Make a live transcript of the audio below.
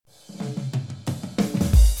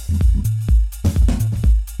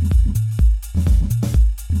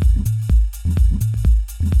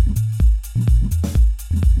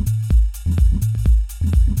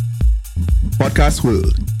podcast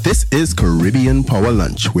world. This is Caribbean Power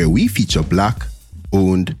Lunch, where we feature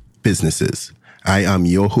Black-owned businesses. I am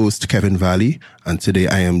your host, Kevin Valley, and today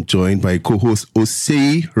I am joined by co-host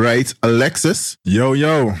Osei, right, Alexis. Yo.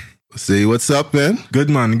 Osei, what's up, man? Good,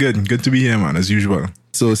 man. Good to be here, man, as usual.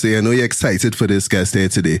 So, Osei, I know you're excited for this guest here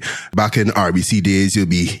today. Back in RBC days,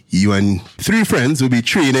 you and three friends will be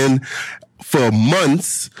training for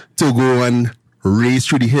months to go and race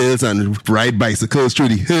through the hills and ride bicycles through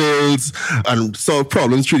the hills and solve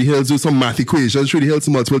problems through the hills, do some math equations through the hills,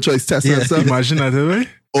 multiple choice tests and stuff. Imagine that, right?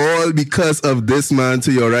 All because of this man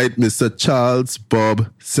to your right, Mr. Charles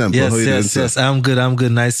Bobb-Semple. Yes. I'm good.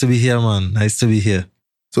 Nice to be here, man. Nice to be here.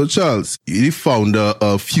 So, Charles, you're the founder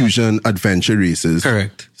of Fusion Adventure Races.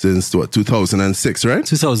 Correct. Since, 2006, right?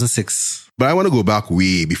 2006. But I want to go back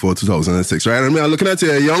way before 2006, right? I mean, I'm looking at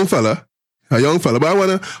you, a young fella, but I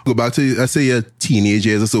want to go back to, let's say, your teenage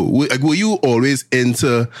years or so. Were you always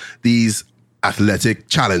into these athletic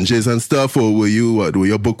challenges and stuff, or were you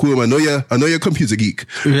a bookworm? I know you're a computer geek,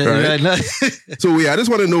 right? So I just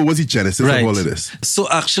want to know what's the genesis of all of this. So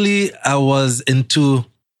actually, I was into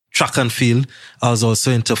track and field. I was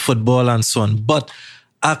also into football and so on. But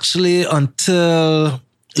actually, until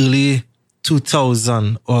early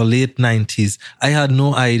 2000 or late 90s, I had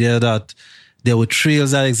no idea that there were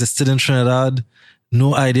trails that existed in Trinidad.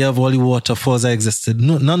 No idea of all the waterfalls that existed.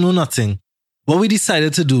 No, nothing. What we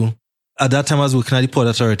decided to do, at that time I was working at the Port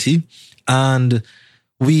Authority, and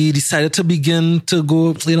we decided to begin to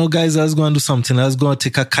go, guys, let's go and do something. Let's go and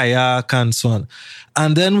take a kayak and so on.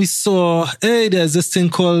 And then we saw, there's this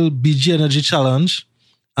thing called BG Energy Challenge.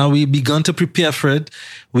 And we began to prepare for it.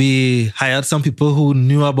 We hired some people who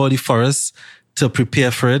knew about the forest to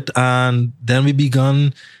prepare for it. And then we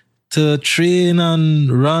began to train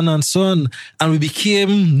and run and so on. And we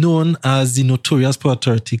became known as the notorious Port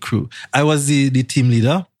Authority crew. I was the team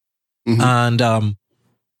leader. Mm-hmm. And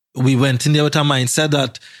we went in there with a mindset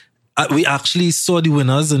that we actually saw the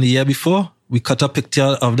winners in the year before. We cut a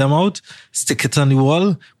picture of them out, stick it on the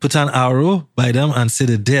wall, put an arrow by them and say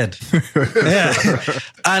they're dead. Yeah.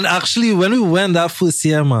 And actually, when we went that first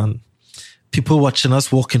year, man, people watching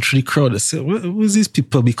us walking through the crowd, they say, who's these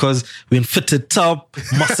people? Because we're in fitted top,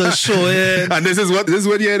 muscle showing. And this is what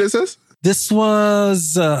year this is? This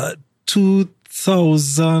was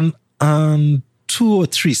 2002 or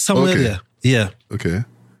 3, somewhere there. Yeah. Okay.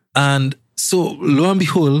 And so, lo and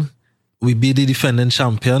behold, we beat the defending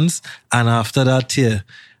champions. And after that year,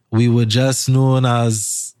 we were just known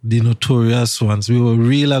as the notorious ones. We were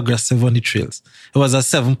real aggressive on the trails. It was a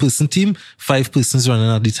 7-person team, 5 persons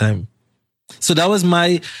running at the time. So that was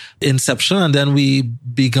my inception. And then we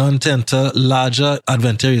began to enter larger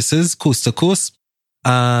adventure races, coast to coast.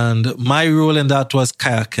 And my role in that was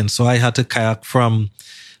kayaking. So I had to kayak from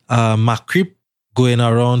Macreep, going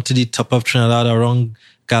around to the top of Trinidad, around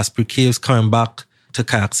Gaspre Caves, coming back to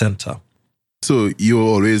Kayak Center. So you were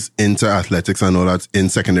always into athletics and all that in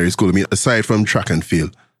secondary school, I mean, aside from track and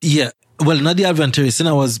field? Yeah. Well, not the adventure racing.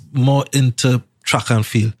 I was more into track and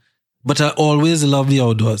field. But I always loved the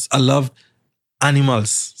outdoors. I love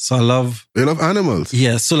animals. So You love animals?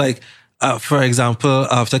 Yeah. So for example,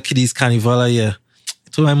 after Kiddies Carnival, I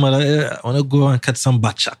told my mother, I want to go and catch some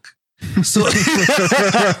batchak. So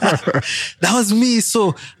that was me.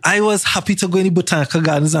 So I was happy to go in the botanical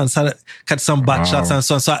gardens and catch some batchaks and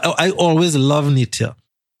so on. So I always loved nature.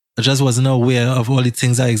 I just wasn't aware of all the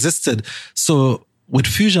things that existed. So with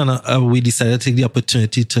Fusion, we decided to take the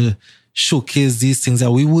opportunity to showcase these things that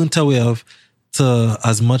we weren't aware of to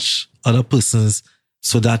as much other persons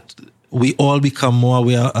so that we all become more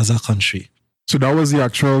aware as a country. So that was the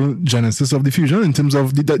actual genesis of the Fusion in terms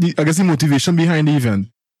of the motivation behind the event.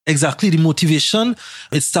 Exactly. The motivation,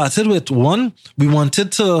 it started with one, we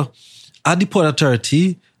wanted to, at the Port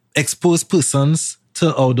Authority, expose persons to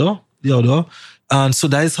the outdoor. And so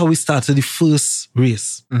that is how we started the first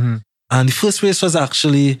race. Mm-hmm. And the first race was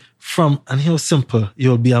actually and here was simple,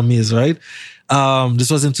 you'll be amazed, right? This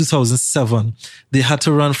was in 2007. They had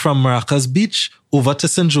to run from Maracas Beach over to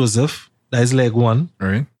St. Joseph. That is leg 1.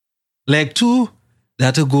 Right. Leg 2, they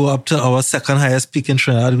had to go up to our second highest peak in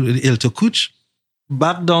Trinidad, Ilto Couch.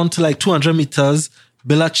 Back down to 200 meters,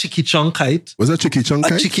 build a chicky chong kite. Was that chicky chong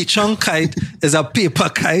kite? A chicky chong kite is a paper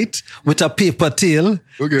kite with a paper tail.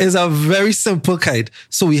 Okay. It's a very simple kite.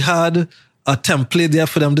 So we had a template there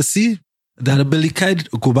for them to see. They had to build the kite,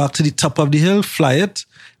 go back to the top of the hill, fly it,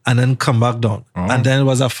 and then come back down. Oh. And then it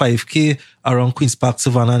was a 5K around Queen's Park,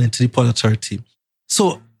 Savannah, and into the Port Authority.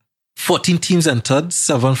 So 14 teams entered,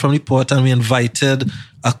 7 from the port, and we invited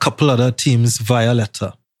a couple other teams via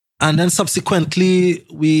letter. And then subsequently,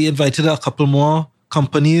 we invited a couple more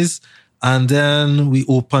companies, and then we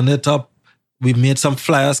opened it up we made some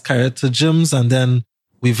flyers, carried to gyms, and then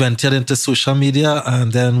we ventured into social media,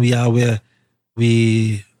 and then we are where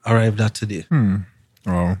we arrived at today.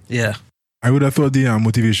 Wow. Yeah. I would have thought the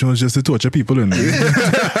motivation was just to torture people in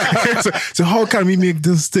there. so how can we make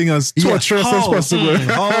this thing as torturous as possible?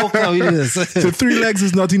 How can we do this? So 3 legs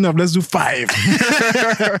is not enough. Let's do 5.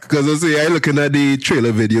 Because I say, I looking at the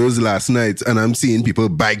trailer videos last night and I'm seeing people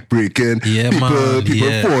bike breaking, people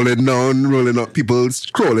falling down, rolling up, people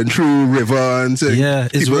crawling through river and saying,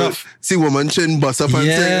 it's people rough. See woman chin bust up and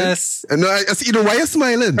saying, and I see, you know, why you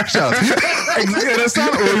smiling, Charles? You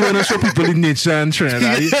understand? Or you want to show people in nature and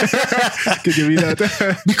Trinidad? Can you give me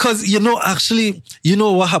that? Because, actually,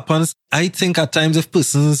 what happens? I think at times if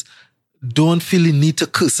persons don't feel the need to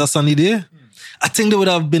curse us on the day, I think they would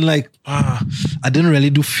have been like, I didn't really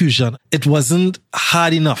do fusion. It wasn't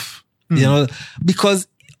hard enough, because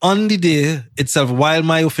on the day itself, while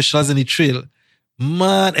my officials in the trail,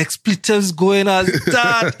 man, expletives going as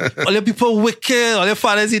that. All your people wicked, all your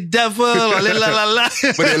fathers the devil, all your la la la.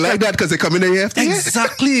 But they like that because they come in there after.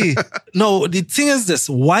 Exactly. No, the thing is this,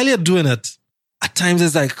 while you're doing it, at times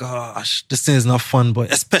it's like, gosh, this thing is not fun, boy.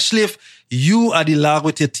 Especially if you are the lag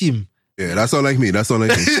with your team. Yeah, that's not like me.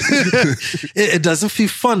 It doesn't feel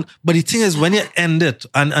fun. But the thing is, when you end it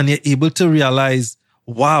and you're able to realize,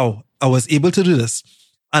 wow, I was able to do this.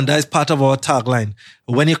 And that is part of our tagline.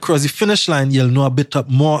 When you cross the finish line, you'll know a bit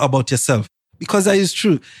more about yourself. Because that is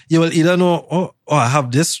true. You will either know, oh, I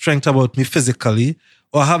have this strength about me physically,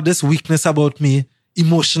 or I have this weakness about me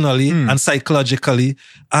emotionally and psychologically.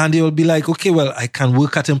 And you will be like, okay, well, I can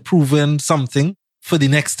work at improving something for the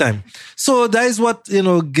next time. So that is what,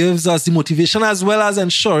 gives us the motivation, as well as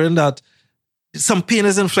ensuring that some pain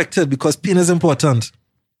is inflicted, because pain is important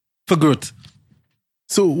for growth.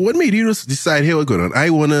 So what made you decide, hey, what's going on? I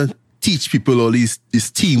want to teach people all this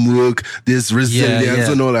teamwork, this resilience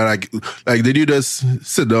and all that. Like, did you just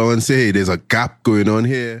sit down and say, hey, there's a gap going on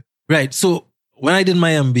here? Right. So when I did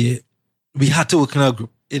my MBA, we had to work in a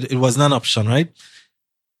group. It was not an option, right?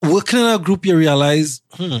 Working in a group, you realize,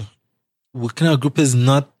 working in a group is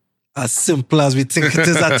not as simple as we think it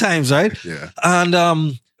is at times, right? Yeah.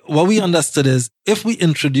 And what we understood is, if we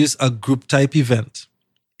introduce a group type event,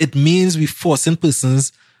 it means we're forcing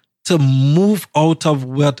persons to move out of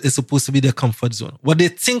what is supposed to be their comfort zone, what they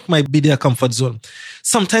think might be their comfort zone.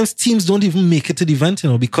 Sometimes teams don't even make it to the event,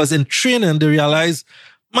 because in training, they realize,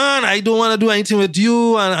 man, I don't want to do anything with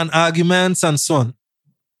you, and arguments and so on.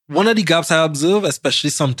 One of the gaps I observe, especially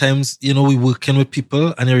sometimes, we working with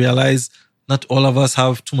people and you realize not all of us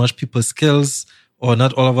have too much people skills, or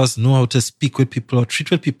not all of us know how to speak with people or treat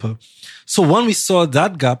with people. So when we saw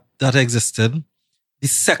that gap that existed, the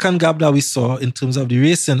second gap that we saw in terms of the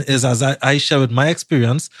racing is, as I share with my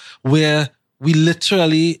experience, where we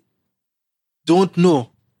literally don't know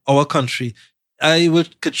our country. I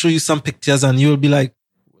could show you some pictures and you'll be like,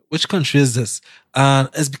 which country is this? And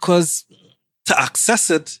it's because to access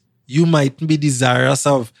it, you might be desirous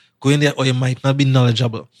of going there, or you might not be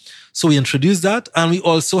knowledgeable. So we introduced that. And we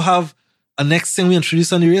also have a next thing we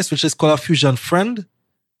introduced on the race, which is called a fusion friend,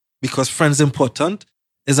 because friend's important.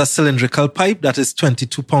 Is a cylindrical pipe that is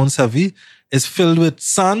 22 pounds heavy. It's filled with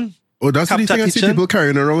sand. Oh, that's the thing I see people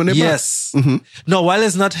carrying around in their Yes. Mm-hmm. Now, while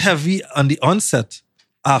it's not heavy on the onset,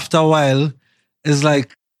 after a while, it's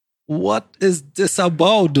like, what is this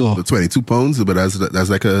about, though? So 22 pounds, but that's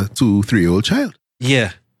like a 2-3-year-old child.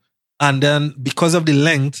 Yeah. And then because of the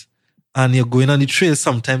length, and you're going on the trail,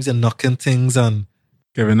 sometimes you're knocking things and...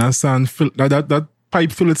 Kevin, that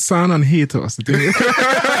pipe full of sand and hate us.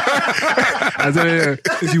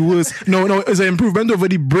 It's the worst. No, it's an improvement over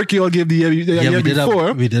the brick you all gave the year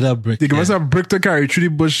before. We did a brick. They give us a brick to carry through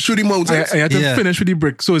the bush, through the mountains. I had to finish with the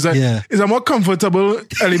brick. So it's a more comfortable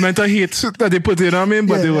element of hate that they put in.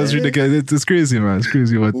 But it was ridiculous. It's crazy, man. It's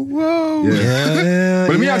crazy. Whoa. Yeah.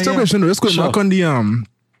 But let me ask you a question. Let's go back on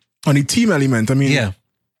the team element. I mean,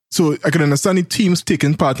 so I can understand the teams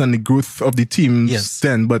taking part in the growth of the teams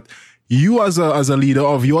then, but you as a leader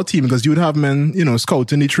of your team, because you would have men,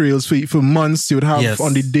 scouting the trails for months. You would have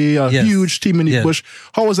on the day a huge team in the bush.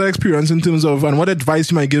 How was that experience in terms of, and what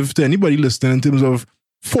advice you might give to anybody listening in terms of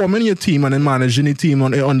forming your team and then managing the team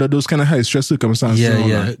under those kind of high stress circumstances?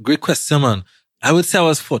 Yeah. Great question, man. I would say I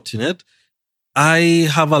was fortunate. I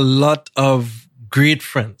have a lot of great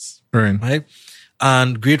friends, right?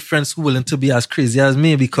 And great friends who are willing to be as crazy as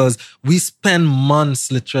me, because we spend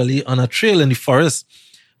months literally on a trail in the forest,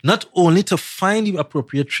 not only to find the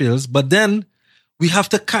appropriate trails, but then we have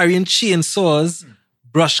to carry in chainsaws,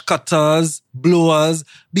 brush cutters, blowers,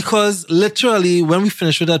 because literally when we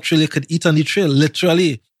finish with that trail, you could eat on the trail,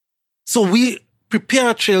 literally. So we prepare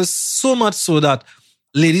our trails so much so that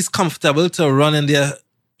ladies comfortable to run in their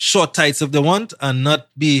short tights if they want and not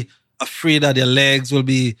be afraid that their legs will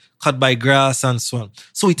be cut by grass and so on.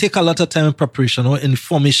 So we take a lot of time in preparation or in the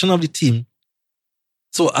formation of the team.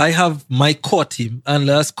 So I have my core team, and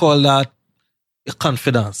let's call that a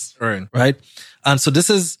confidence. Right? And so this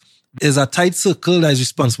is a tight circle that is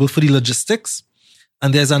responsible for the logistics.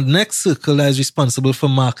 And there's a next circle that is responsible for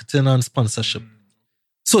marketing and sponsorship.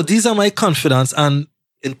 So these are my confidence. And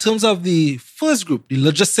in terms of the first group, the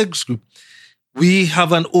logistics group, we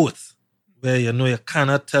have an oath where you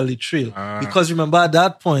cannot tell the trail. Because remember, at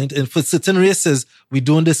that point, and for certain races, we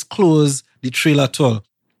don't disclose the trail at all.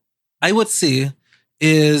 I would say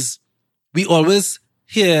is we always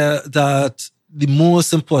hear that the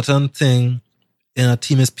most important thing in a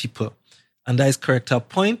team is people. And that is correct at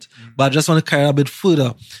point. But I just want to carry a bit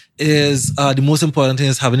further is the most important thing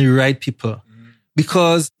is having the right people.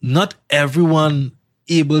 Because not everyone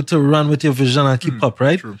able to run with your vision and keep up,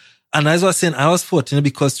 right? True. And as I was saying, I was fortunate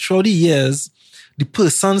because throughout the years, the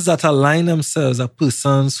persons that align themselves are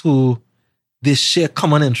persons who they share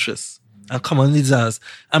common interests and common desires.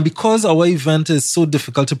 And because our event is so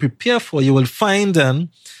difficult to prepare for, you will find then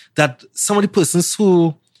that some of the persons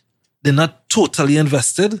who they're not totally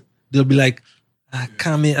invested, they'll be like, I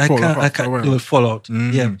can't, they will fall out.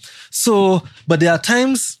 Yeah. So, but there are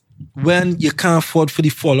times when you can't afford for the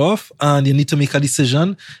fall off and you need to make a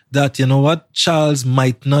decision that, you know what, Charles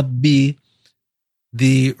might not be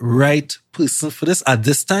the right person for this at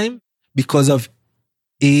this time because of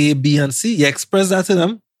A, B, and C. You express that to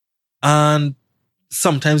them and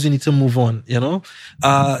sometimes you need to move on,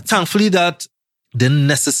 Thankfully that didn't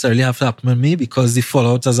necessarily have to happen with me because the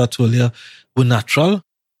fallout, as I told you, were natural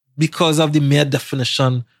because of the mere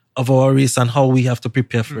definition of our race and how we have to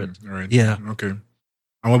prepare for it. Right. Yeah. Okay.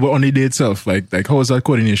 And what about on the day itself? Like how was that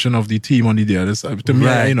coordination of the team on the day? To me,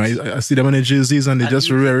 I see them in the jerseys and they're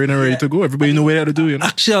just raring and ready to go. Everybody know what to do,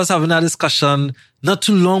 Actually, I was having that discussion not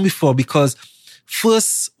too long before because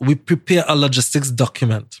first we prepare a logistics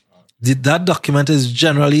document. That document is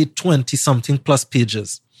generally 20-something plus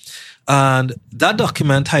pages. And that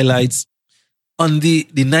document highlights on the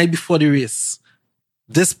night before the race,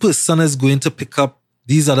 this person is going to pick up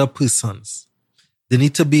these other persons. They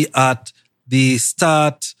need to be at the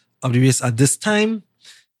start of the race at this time.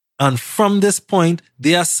 And from this point,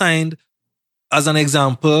 they are assigned, as an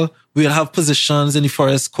example, we'll have positions in the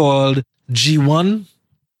forest called G1,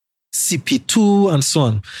 CP2, and so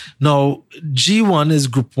on. Now, G1 is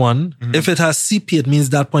group 1. If it has CP, it means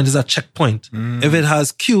that point is a checkpoint. If it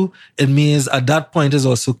has Q, it means at that point is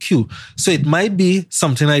also Q. So it might be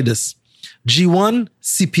something like this. G1,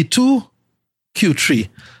 CP2, Q3.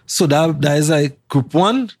 So that is like group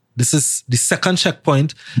 1. This is the second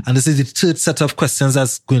checkpoint, and this is the third set of questions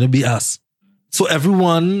that's going to be asked. So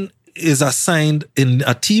everyone is assigned in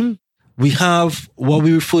a team. We have what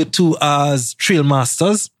we refer to as trail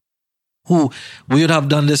masters, who we would have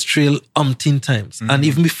done this trail umpteen times. And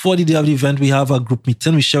even before the day of the event, we have a group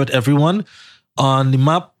meeting. We share with everyone on the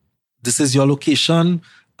map. This is your location,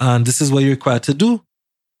 and this is what you're required to do.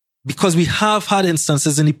 Because we have had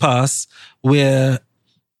instances in the past where,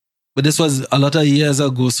 but this was a lot of years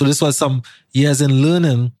ago, so this was some years in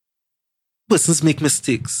learning, persons make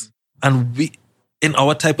mistakes. And we, in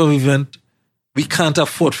our type of event, we can't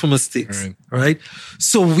afford for mistakes, right?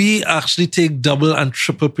 So we actually take double and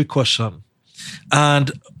triple precaution. And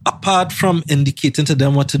apart from indicating to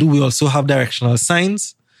them what to do, we also have directional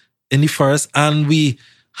signs in the forest, and we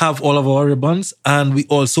have all of our ribbons, and we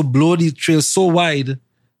also blow the trail so wide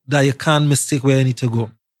that you can't mistake where you need to go.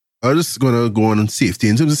 I'm just going to go on safety.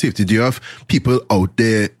 In terms of safety, do you have people out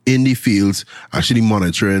there in the fields actually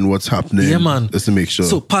monitoring what's happening? Yeah, man. Just to make sure.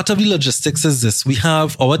 So part of the logistics is this. We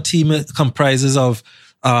have, our team comprises of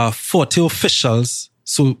 40 officials.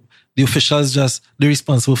 So the officials they're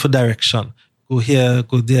responsible for direction. Go here,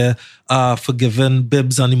 go there, for giving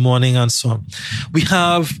bibs in the morning and so on. We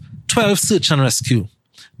have 12 search and rescue.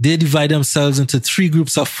 They divide themselves into 3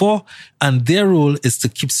 groups of 4, and their role is to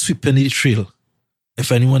keep sweeping the trail. If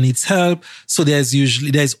anyone needs help. So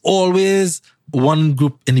there's always one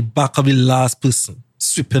group in the back of the last person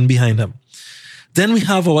sweeping behind them. Then we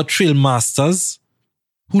have our trail masters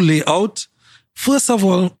who lay out. First of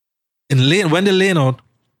all, when they're laying out,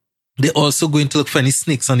 they're also going to look for any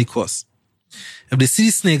snakes on the course. If they see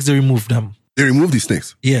the snakes, they remove them. They remove these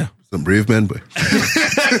snakes? Yeah. Some brave men, boy.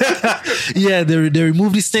 Yeah, they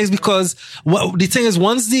remove the snakes because the thing is,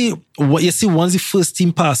 once the first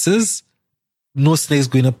team passes, no snake's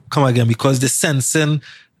going to come again because they're sensing,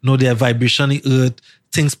 their vibration in the earth,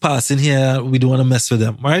 things passing here, we don't want to mess with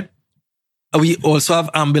them, right? We also have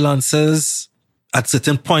ambulances at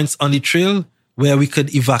certain points on the trail where we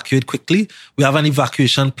could evacuate quickly. We have an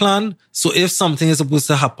evacuation plan. So if something is supposed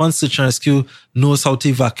to happen, search and rescue knows how to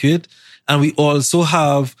evacuate. And we also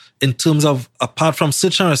have, in terms of, apart from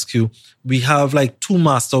search and rescue, we have like 2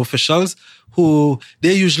 master officials who,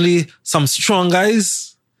 they're usually some strong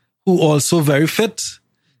guys who also very fit,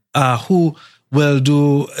 who will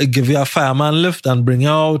give you a fireman lift and bring you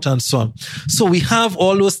out and so on. So we have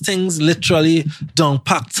all those things literally down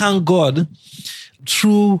packed. Thank God,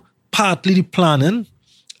 through partly the planning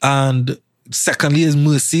and secondly is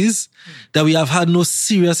mercies, that we have had no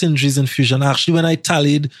serious injuries in fusion. Actually, when I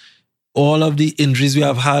tallied all of the injuries we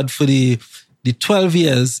have had for the 12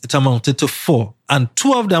 years, it amounted to 4. And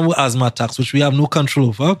 2 of them were asthma attacks, which we have no control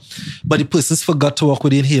over. But the persons forgot to work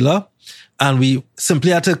with the inhaler. And we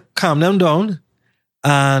simply had to calm them down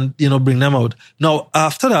and, bring them out. Now,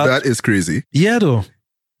 after that... That is crazy. Yeah, though.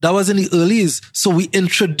 That was in the earlies. So we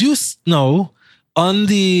introduced now on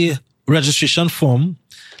the registration form,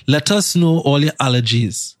 let us know all your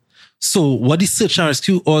allergies. So what the search and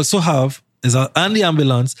rescue also have is, and the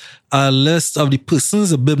ambulance, a list of the persons,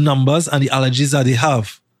 the bib numbers, and the allergies that they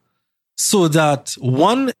have. So that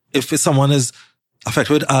one, if someone is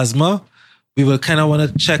affected with asthma, we will kind of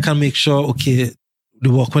want to check and make sure, okay, they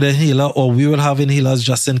work with an inhaler, or we will have inhalers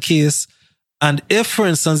just in case. And if, for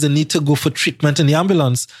instance, they need to go for treatment in the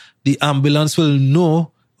ambulance will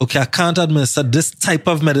know, okay, I can't administer this type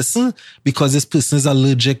of medicine because this person is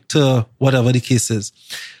allergic to whatever the case is.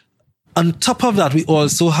 On top of that, we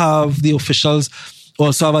also have the officials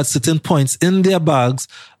also have at certain points in their bags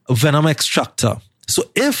a venom extractor. So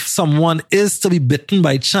if someone is to be bitten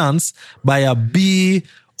by chance by a bee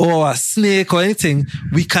or a snake or anything,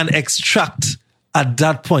 we can extract at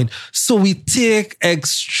that point. So we take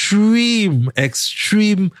extreme,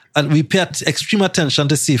 and we pay extreme attention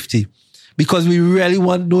to safety because we really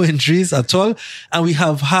want no injuries at all. And we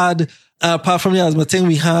have had, apart from the asthma thing,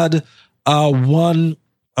 we had a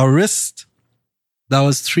wrist that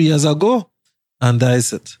was 3 years ago, and that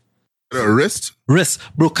is it. A wrist? Wrist.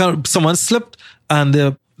 Broken. Someone slipped and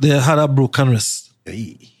they had a broken wrist.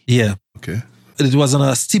 Yeah. Okay. It was on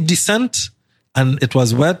a steep descent and it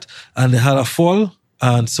was wet and they had a fall.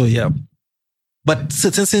 And so, yeah. But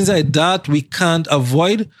certain things like that we can't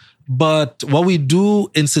avoid. But what we do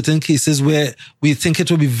in certain cases where we think it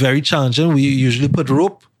will be very challenging, we usually put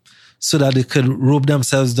rope so that they could rope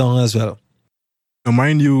themselves down as well. Now,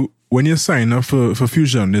 mind you, when you sign up for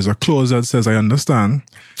Fusion, there's a clause that says, I understand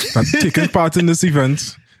that taking part in this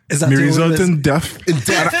event may result in death.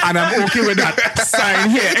 And I'm okay with that. Sign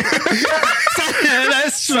here.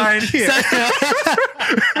 That's true. Sign here.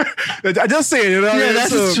 I just say, Yeah,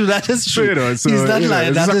 that is true. That is true. So, he's not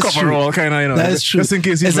lying. That is true. Overall kind of, that is true. Just in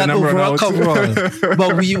case he's an overall coverall.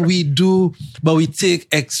 But we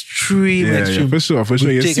take extreme. For sure.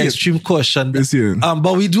 We take extreme caution.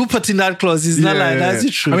 But we do put in that clause. He's not lying. That's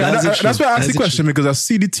it true. That's why I asked the question, because I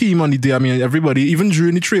see the team on the day. I mean, everybody, even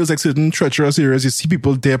during the trails, like certain treacherous areas, you see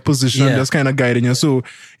people there position, just kind of guiding you. So,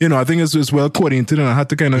 I think it's well coordinated, and I had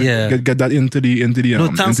to kind of get that into the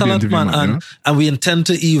thanks a lot, man. And we intend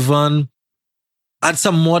to even add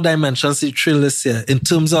some more dimensions to the trail this year in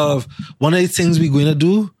terms of one of the things we're going to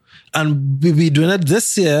do, and we'll be doing it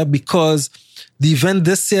this year because the event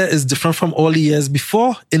this year is different from all the years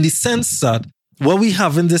before, in the sense that what we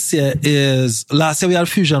have in this year is, last year we had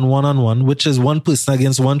Fusion 1-on-1, which is one person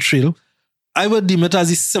against one trail. I would deem it as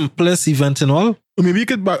the simplest event in all. Maybe you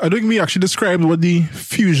could, I think we actually described what the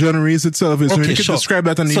Fusion race itself is. Okay, maybe you could describe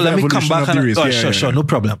that and the evolution of the race. Sure, no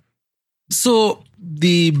problem. So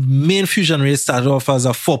the main Fusion race started off as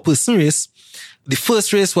a 4-person race. The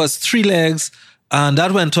first race was 3 legs, and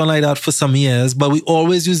that went on like that for some years, but we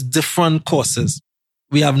always use different courses.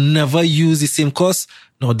 We have never used the same course.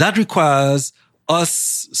 Now that requires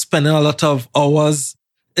us spending a lot of hours.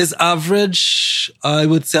 Is average, I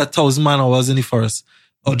would say 1,000 man hours in the forest,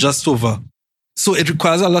 or just over. So it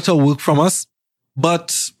requires a lot of work from us,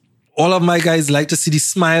 but all of my guys like to see the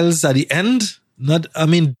smiles at the end.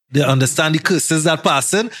 They understand the curses that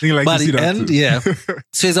pass in, but at the end,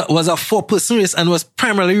 So it was a 4-person race and was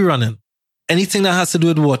primarily running. Anything that has to do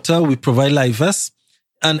with water, we provide life vests,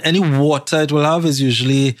 and any water it will have is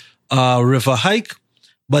usually a river hike.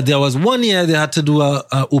 But there was one year they had to do a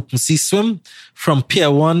open sea swim from Pier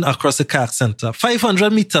 1 across the kayak center.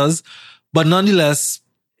 500 meters, but nonetheless,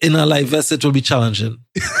 in a life vest, it will be challenging.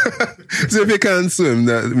 So if you can't swim,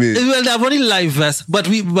 that means... Well, they have only life vests, but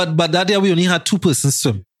that year we only had 2 persons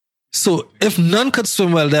swim. So if none could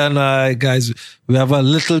swim well, then guys, we have a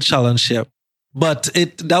little challenge here. But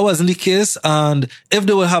that wasn't the case. And if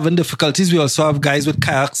they were having difficulties, we also have guys with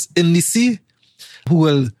kayaks in the sea who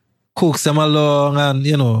will coax them along, and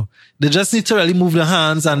they just need to really move their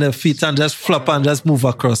hands and their feet and just flop and just move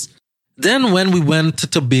across. Then when we went to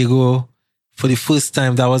Tobago for the first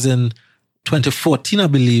time, that was in 2014, I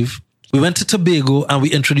believe, we went to Tobago and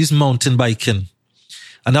we introduced mountain biking.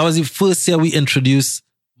 And that was the first year we introduced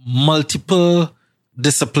multiple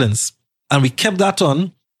disciplines. And we kept that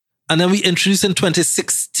on. And then we introduced in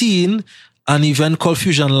 2016 an event called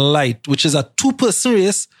Fusion Light, which is a 2-person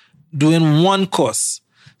race doing one course.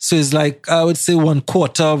 So it's like, I would say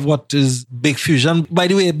 1/4 of what is Big Fusion. By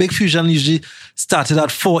the way, Big Fusion usually started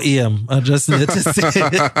at 4 a.m. I just need to say.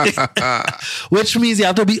 Which means you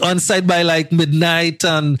have to be on site by like midnight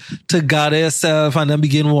and to gather yourself and then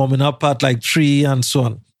begin warming up at like 3 and so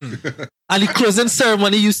on. And the closing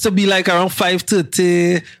ceremony used to be like around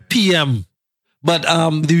 5:30 p.m. But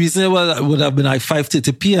the reason it would have been like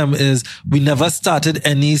 5:30 p.m. is we never started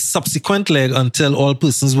any subsequent leg until all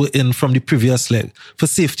persons were in from the previous leg, for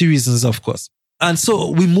safety reasons, of course. And so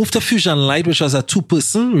we moved to Fusion Light, which was a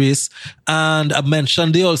 2-person race. And I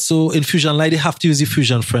mentioned they also, in Fusion Light, they have to use the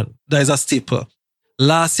Fusion Friend. That is a staple.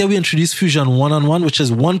 Last year, we introduced Fusion One-on-One, which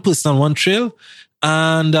is 1 person on 1 trail.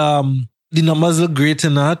 And the numbers look great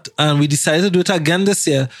in that. And we decided to do it again this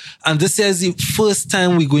year. And this year is the first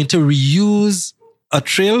time we're going to reuse a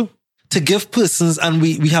trail to give persons, and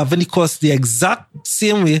we have in the course the exact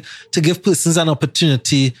same way to give persons an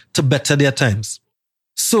opportunity to better their times.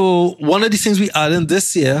 So one of the things we added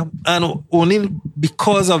this year, and only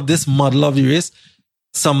because of this model of the race,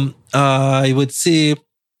 some, I would say,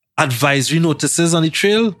 advisory notices on the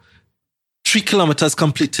trail. 3 kilometers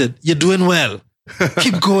completed. You're doing well.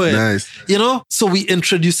 Keep going. Nice. So we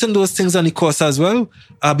introducing those things on the course as well,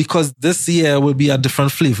 because this year will be a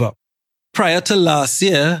different flavor. Prior to last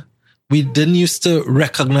year, we didn't used to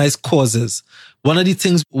recognize causes. One of the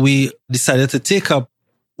things we decided to take up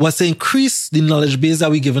was to increase the knowledge base that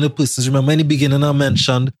we give the persons. Remember in the beginning I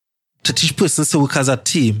mentioned to teach persons to work as a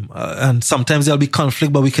team. And sometimes there'll be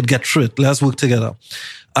conflict, but we could get through it. Let's work together.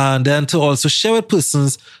 And then to also share with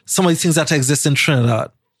persons some of the things that exist in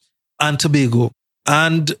Trinidad and Tobago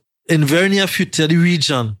and in very near future, the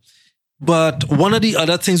region. But one of the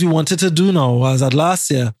other things we wanted to do now was at last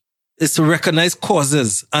year is to recognize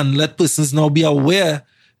causes and let persons now be aware.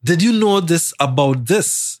 Did you know this about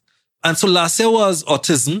this? And so last year was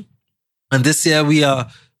autism. And this year we are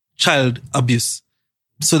child abuse.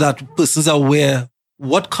 So that persons are aware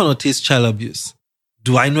what connotates child abuse.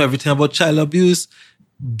 Do I know everything about child abuse?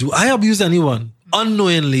 Do I abuse anyone?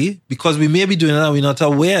 Unknowingly, because we may be doing it and we're not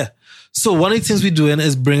aware. So one of the things we're doing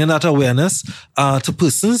is bringing that awareness to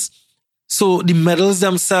persons. So the medals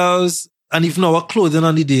themselves and even our clothing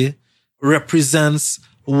on the day represents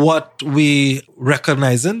what we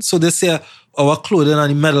recognizing. So this year, our clothing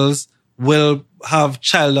and the medals will have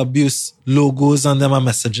child abuse logos on them and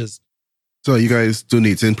messages. So are you guys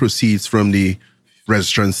donating proceeds from the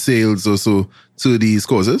restaurant sales also to these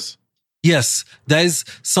causes? Yes, that is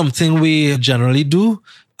something we generally do.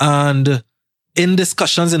 And in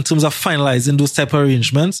discussions in terms of finalizing those type of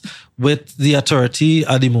arrangements with the authority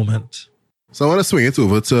at the moment. So I want to swing it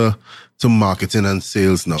over to marketing and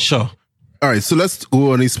sales now. Sure. All right, so let's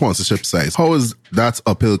go on the sponsorship side. How is that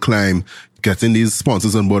uphill climb getting these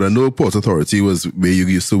sponsors on board? I know Port Authority was where you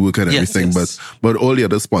used to work and everything, yes. But all the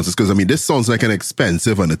other sponsors, because I mean, this sounds like an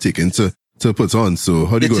expensive undertaking to put on. So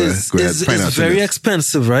how do you go ahead finance It's very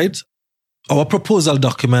expensive, right? Our proposal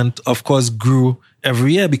document, of course, grew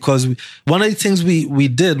every year because one of the things we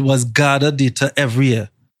did was gather data every year.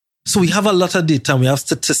 So we have a lot of data and we have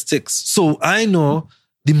statistics. So I know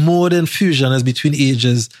the mode in Fusion is between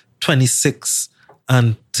ages 26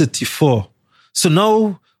 and 34. So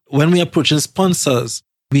now when we're approaching sponsors,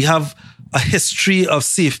 we have a history of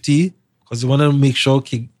safety because we want to make sure,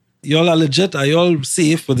 okay, y'all are legit, are y'all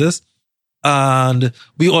safe for this? And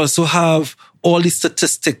we also have all the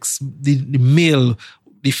statistics, the male,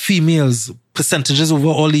 the females, percentages over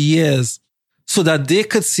all the years, so that they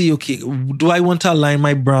could see, okay, do I want to align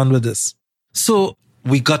my brand with this? So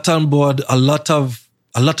we got on board a lot of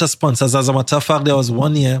sponsors. As a matter of fact, there was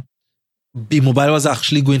one year, B-Mobile was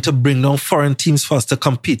actually going to bring down foreign teams for us to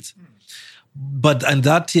compete. But in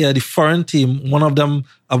that year, the foreign team, one of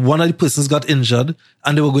the persons got injured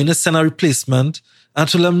and they were going to send a replacement. And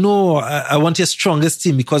to them, no, I want your strongest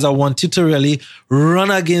team because I want you to really run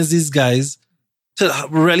against these guys to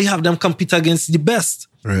really have them compete against the best.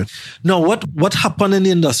 Right. Now, what happened in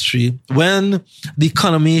the industry when the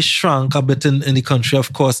economy shrank a bit in the country?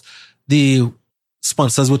 Of course, the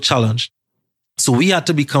sponsors were challenged. So we had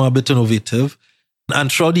to become a bit innovative.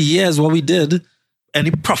 And throughout the years, what we did,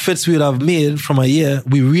 any profits we would have made from a year,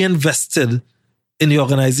 we reinvested in the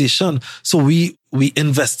organization. So we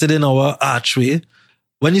invested in our archway.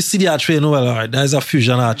 When you see the archway, you know, well, all right, there's a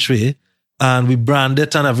Fusion archway, and we brand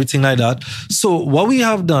it and everything like that. So what we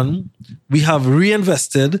have done, we have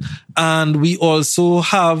reinvested, and we also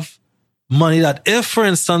have money that if, for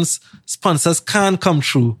instance, sponsors can't come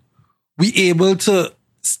through, we able to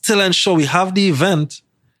still ensure we have the event,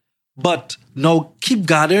 but now keep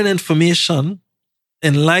gathering information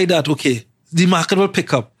in light that, okay, the market will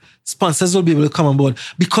pick up. Sponsors will be able to come on board,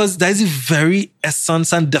 because that is the very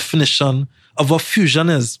essence and definition of what Fusion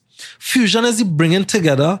is. Fusion is the bringing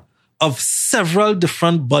together of several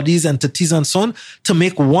different bodies, entities, and so on to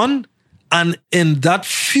make one. And in that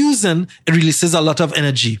fusion, it releases a lot of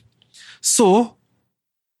energy. So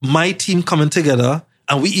my team coming together,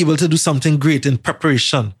 and we able to do something great in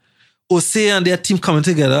preparation. Ose and their team coming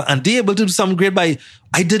together, and they able to do something great by,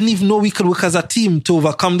 I didn't even know we could work as a team to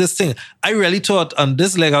overcome this thing. I really thought on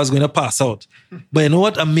this leg I was going to pass out. But you know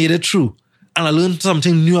what? I made it through. And I learned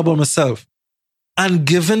something new about myself. And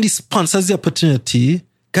given the sponsors the opportunity,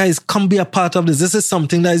 guys, come be a part of this. This is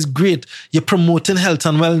something that is great. You're promoting health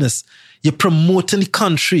and wellness. You're promoting the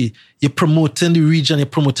country. You're promoting the region. You're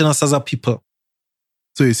promoting us as a people.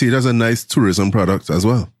 So you see it as a nice tourism product as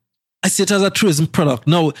well? I see it as a tourism product.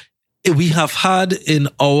 Now, we have had in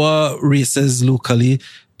our races locally,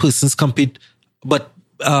 persons compete, but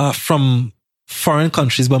from foreign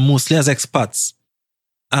countries, but mostly as expats.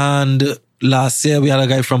 And last year, we had a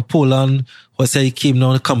guy from Poland who said he came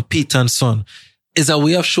down to compete and so on. It's a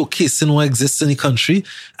way of showcasing what exists in the country.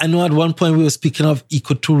 I know at one point we were speaking of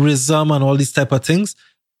ecotourism and all these type of things.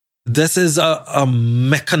 This is a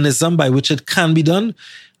mechanism by which it can be done.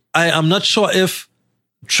 I am not sure if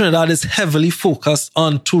Trinidad is heavily focused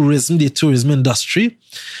on tourism, the tourism industry,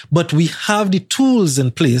 but we have the tools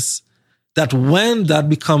in place that when that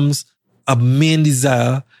becomes a main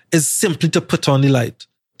desire, is simply to put on the light,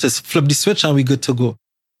 just flip the switch and we're good to go.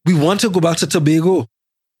 We want to go back to Tobago,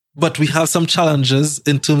 but we have some challenges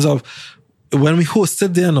in terms of when we host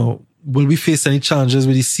it there now, will we face any challenges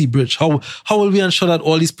with the sea bridge? How will we ensure that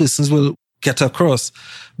all these persons will get across?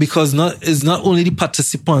 Because it's not only the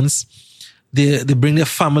participants, they bring their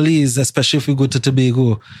families, especially if we go to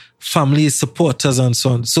Tobago, families, supporters, and so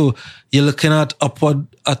on. So you're looking at upward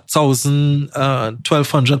 1,000,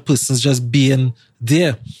 1,200 persons just being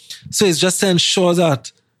there. So it's just to ensure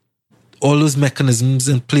that all those mechanisms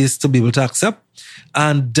in place to be able to accept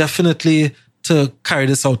and definitely to carry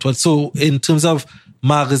this outward. So in terms of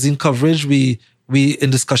magazine coverage, we in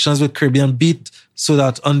discussions with Caribbean Beat, so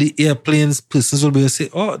that on the airplanes, persons will be able to say,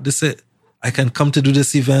 oh, I can come to do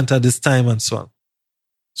this event at this time and so on.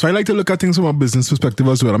 So I like to look at things from a business perspective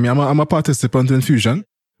as well. I mean, I'm a participant in Fusion,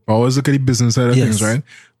 but I always look at the business side of things, right?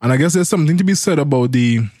 And I guess there's something to be said about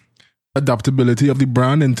the adaptability of the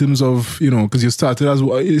brand in terms of, because you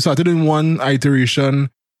started in one iteration,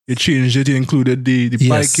 you changed it, you included the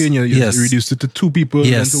biking, you reduced it to 2 people,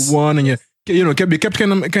 and to 1, and you kept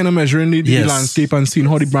kind of measuring the landscape and seeing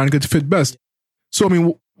how the brand could fit best. So, I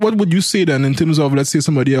mean, what would you say then in terms of, let's say,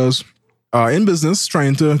 somebody else in business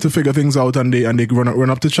trying to figure things out, and they run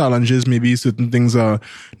up to challenges, maybe certain things are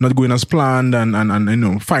not going as planned,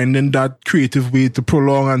 and finding that creative way to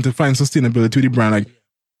prolong and to find sustainability with the brand? Like,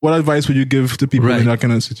 what advice would you give to people in that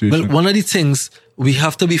kind of situation? Well, one of the things, we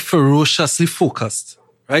have to be ferociously focused,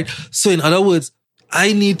 right? So in other words,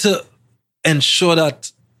 I need to ensure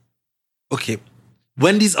that, okay,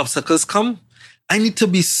 when these obstacles come, I need to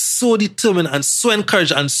be so determined and so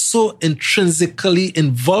encouraged and so intrinsically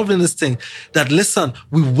involved in this thing that, listen,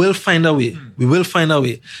 we will find a way. We will find a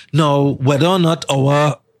way. Now, whether or not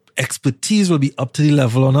our expertise will be up to the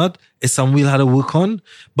level or not is something we'll have to work on.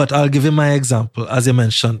 But I'll give you my example, as you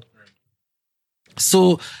mentioned.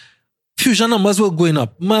 So, Fusion numbers were going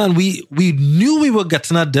up. Man, we knew we were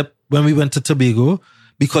getting a dip when we went to Tobago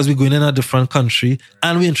because we're going in a different country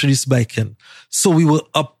and we introduced biking. So we were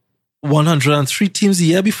up 103 teams the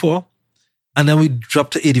year before, and then we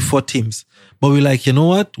dropped to 84 teams. But we're like, you know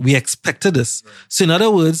what? We expected this. So in other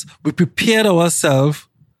words, we prepared ourselves.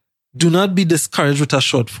 Do not be discouraged with a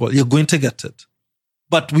shortfall. You're going to get it.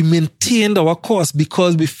 But we maintained our course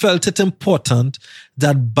because we felt it important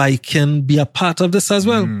that biking be a part of this as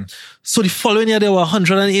well. So the following year, there were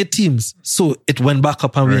 108 teams. So it went back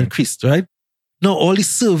up and we increased, right? Now, all the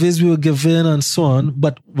surveys we were given and so on,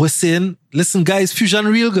 but we're saying, listen, guys, Fusion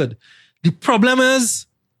real good. The problem is,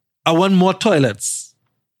 I want more toilets.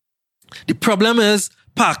 The problem is,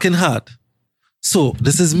 parking hard. So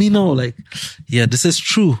this is me now, like, yeah, this is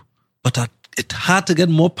true, but it had to get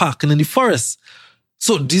more parking in the forest.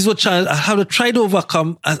 So these were challenges I had to try to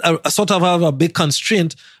overcome. I sort of have a big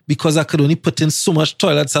constraint because I could only put in so much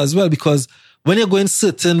toilets as well, because when you go in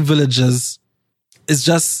certain villages, it's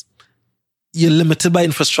just, you're limited by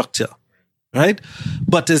infrastructure, right?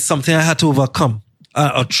 But it's something I had to overcome,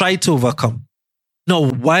 or try to overcome. Now,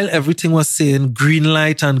 while everything was saying green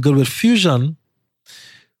light and good with fusion,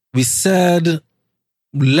 we said,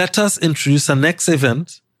 let us introduce a next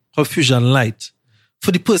event called Fusion Light.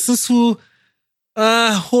 For the persons who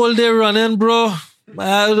whole day running, bro,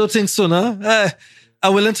 I don't think so, no?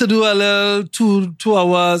 I'm willing to do a little 2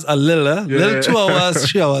 hours, little 2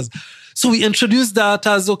 hours, 3 hours. So we introduced that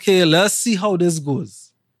as, okay, let's see how this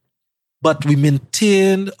goes. But we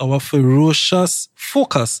maintained our ferocious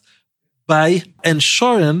focus by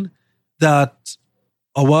ensuring that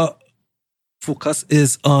our focus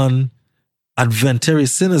is on adventure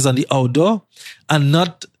racing, is on the outdoor, and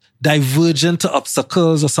not divergent to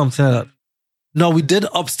obstacles or something like that. Now, we did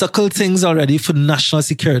obstacle things already for national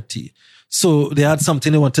security. So they had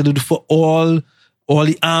something they wanted to do for all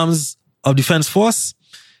the arms of defense force,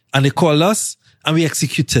 and they called us, and we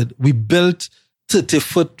executed. We built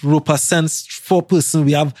 30-foot rope ascents, 4-person.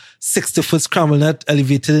 We have 60-foot scramble net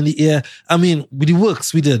elevated in the air. I mean, with the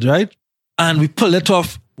works we did, right? And we pulled it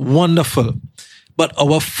off wonderful. But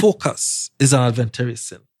our focus is on adventure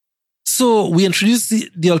racing. So we introduced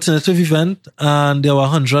the alternative event, and there were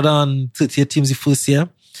 138 teams the first year.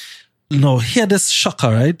 Now, hear this shocker,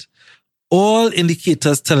 right? All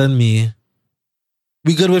indicators telling me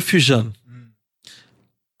we good with fusion.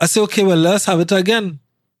 I say, okay, well, let's have it again.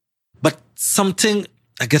 But something,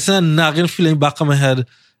 I guess, a nagging feeling back on my head.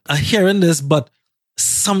 I'm hearing this, but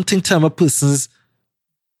something telling my person's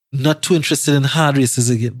not too interested in hard races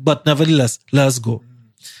again. But nevertheless, let's go.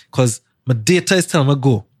 Because my data is telling me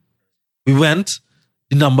go. We went,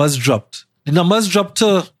 the numbers dropped. The numbers dropped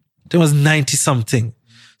to, there was 90-something.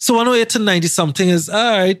 So 108 to 90-something is,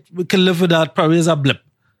 all right, we can live with that, probably as a blip.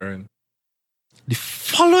 Right. The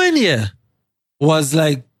following year was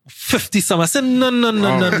like 50-something. I said, no.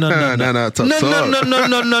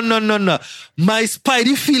 My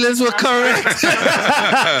spidey feelings were correct.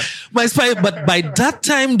 But by that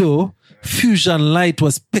time though, Fusion Light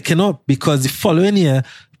was picking up because the following year,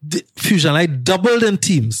 the Fusion Light doubled in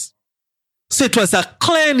teams. So it was a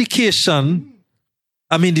clear indication.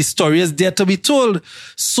 I mean, the story is there to be told.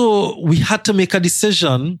 So we had to make a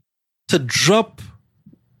decision to drop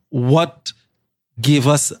what gave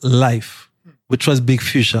us life, which was Big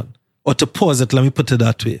Fusion. Or to pause it, let me put it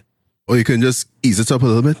that way. Or you can just ease it up a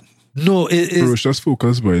little bit. No, it is... Ferocious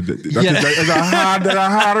focus, but that's a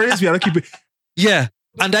hard race. We have to keep it... Yeah.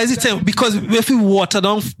 And that is the thing, because if we water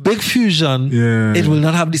down Big Fusion, it will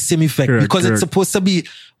not have the same effect. Correct, because it's supposed to be,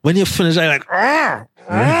 when you finish, you're like, like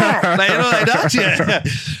that, yeah.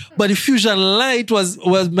 But the Fusion Light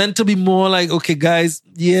was meant to be more like, okay, guys,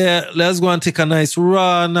 let's go and take a nice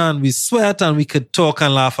run, and we sweat, and we could talk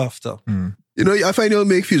and laugh after. You know, I find you'll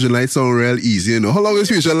make Fusion Light sound real easy, you know. How long is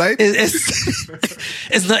Fusion Light?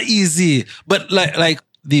 It's not easy. But like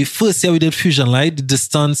the first year we did Fusion Light, the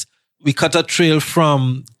distance, we cut a trail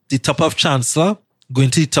from the top of Chancellor going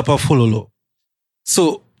to the top of Hololo.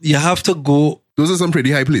 So you have to go... Those are some pretty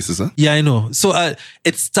high places, huh? Yeah, I know. So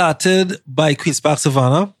it started by Queen's Park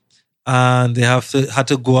Savannah, and they had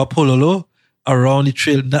to go up Hololo around the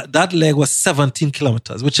trail. That leg was 17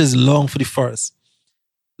 kilometers, which is long for the forest.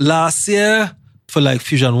 Last year, for like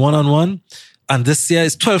Fusion 1-on-1, and this year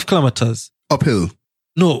is 12 kilometers. Uphill?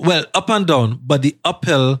 No, well, up and down, but the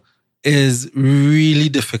uphill is really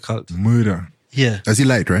difficult. Murder. Yeah. That's the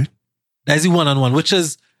light, right? That's the 1-on-1, which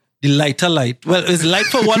is the lighter light. Well, it's light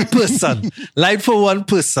for one person. Light for one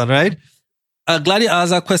person, right? I'm glad you asked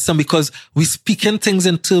that question, because we speaking things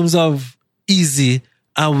in terms of easy,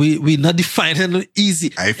 and we not defining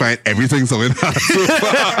easy. I find everything so hard so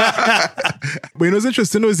far. But you know what's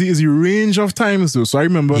interesting though is the range of times though. So I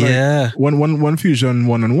remember like one Fusion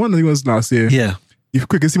 1-on-1, I think it was last year. Yeah. The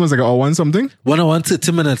quickest time was like an hour and something? 1-on-1,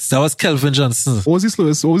 30 minutes. That was Kelvin Johnson. What was the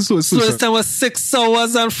slowest? Slowest time was 6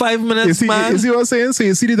 hours and 5 minutes, man. You see what I'm saying? So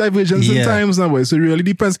you see the divergence in times now, boy. So it really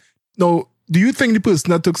depends. Now, do you think the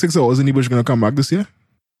person that took 6 hours in the bush is going to come back this year?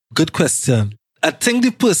 Good question. I think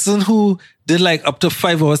the person who did like up to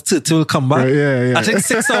 5 hours 30 will come back. Yeah. I think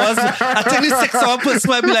 6 hours. I think the 6 hour person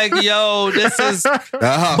might be like, yo, this is.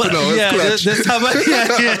 Yeah.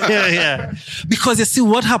 Because you see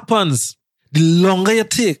what happens. The longer you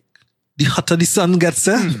take, the hotter the sun gets.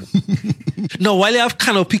 Now, while you have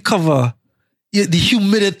canopy cover, the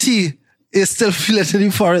humidity you still feel it in the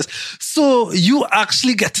forest. So you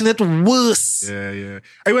actually getting it worse. Yeah.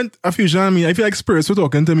 I went a fusion. I mean, I feel like spirits were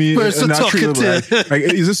talking to me. Spirits were talking to you. Like,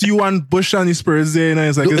 is this you and Bush and the spirits there? And I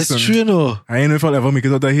was like, it's true, you know. I ain't know if I'll ever make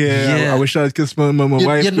it out of here. Yeah. I wish I'd kiss my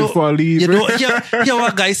wife before I leave. You know,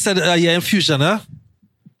 what guy said, in Fusion, huh?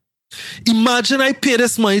 Imagine I pay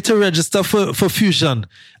this money to register for Fusion.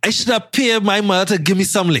 I should have paid my mother to give me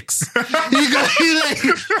some licks. Like,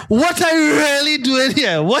 what I really doing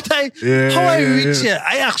here? How I reach here?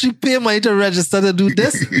 I actually pay money to register to do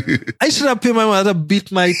this. I should have paid my mother to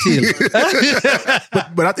beat my tail.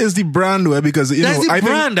 but that is the brand, though, because I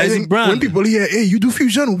think when people hear, hey, you do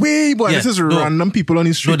Fusion, this is random people on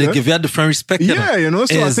the street. No, they give you a different respect. Yeah, you know.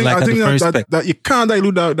 So I think that you can't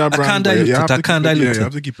dilute that brand. I can't dilute it. I can't dilute it. You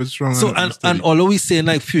have to keep it strong. So and although we say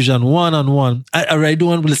like Fusion one-on-one, I really don't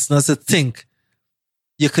want listeners to think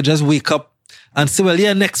you could just wake up and say,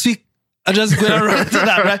 well, next week I just go around to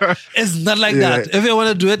that, right? It's not like that. If you want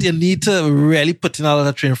to do it, you need to really put in a lot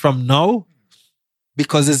of training from now,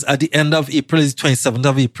 because it's at the end of April, it's 27th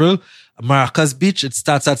of April, Maracas Beach. It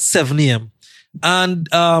starts at 7 a.m. And,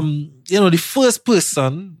 the first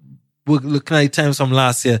person, we're looking at the times from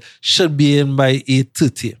last year, should be in by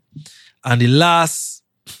 8:30. And the last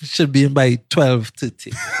should be in by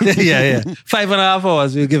 12:30. Yeah. 5.5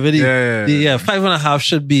 hours. We'll give it. 5.5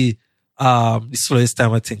 should be the slowest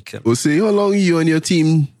time, I think. Well, say how long you and your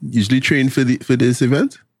team usually train for this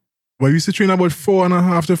event? Well, we used to train about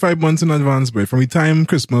 4.5 to 5 months in advance, but from the time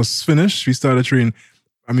Christmas finished, we started training.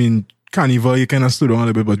 I mean, Carnival, you kind of slow down a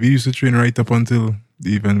little bit, but we used to train right up until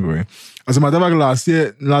the event, boy. As a matter of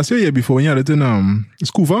fact, last year before, we had it in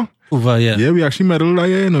Scuba. Yeah, we actually medaled that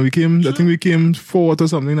year. I think we came fourth or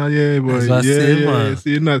something that year. But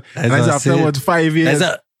seeing that. And that's after 5 years.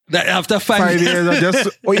 After 5 years,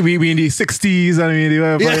 we in the 60s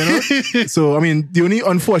and whatever, So, I mean, the only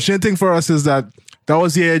unfortunate thing for us is that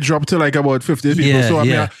was the year it dropped to like about 50 people. So, I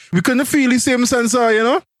mean, we couldn't feel the same sense,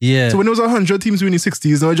 Yeah. So when it was 100 teams in the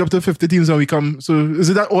 60s, now it dropped to 50 teams and we come. So is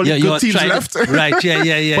it that all the good teams left? Right,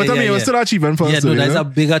 yeah. But I mean, it was still an achievement for us. Yeah, no, that's a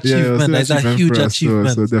big achievement. That's a huge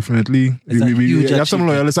achievement. So definitely, we have some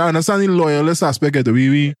loyalists. I understand the loyalist aspect of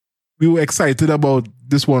it. We were excited about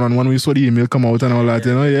this one-on-one. We saw the email come out and all that,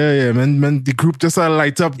 Man, the group just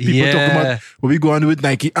light up. People talking about what we go on with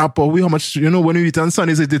Nike app or how much, when we return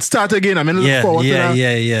Sundays, it did start again. I mean, look forward to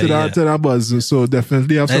that buzz. So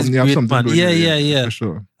definitely have something. Yeah. For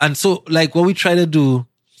sure. And so, like, what we try to do,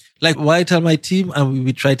 like what I tell my team, and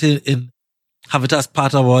we try to have it as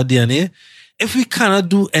part of our DNA. If we cannot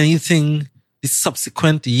do anything the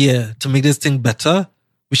subsequent year to make this thing better,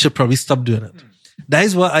 we should probably stop doing it. That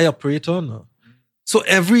is what I operate on. So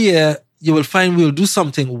every year you will find we'll do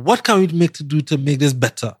something. What can we do to make this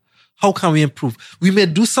better? How can we improve? We may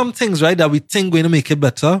do some things, right, that we think going to make it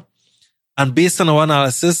better. And based on our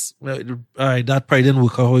analysis, all right, that probably didn't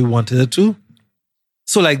work out how we wanted it to.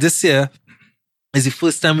 So like this year is the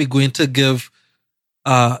first time we're going to give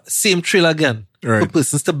same trail again for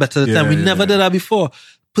persons to better the time. We never did that before.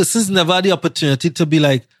 Persons never had the opportunity to be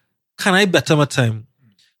like, can I better my time?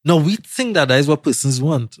 No, we think that is what persons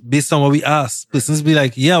want based on what we ask. Persons be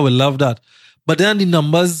like, yeah, we love that. But then the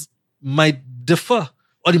numbers might differ.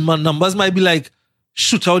 Or the numbers might be like,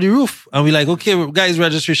 shoot out the roof. And we're like, okay, guys,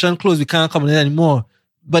 registration closed. We can't come in anymore.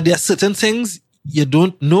 But there are certain things you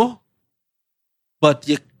don't know, but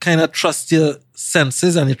you kind of trust your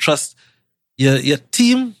senses and you trust your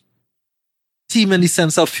team in the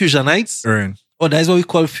sense of Fusionites. Right. Or that is what we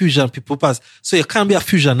call fusion people pass. So you can't be a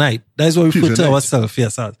fusionite. That is what we refer to ourselves.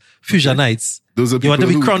 Yes, fusionites. Those are people you want to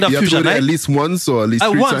be crowned a fusionite? At least once or at least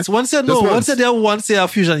three times? Once you're there, once you're a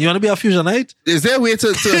fusion. You want to be a fusionite? Is there a way to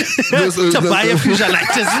buy a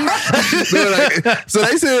fusionitism? So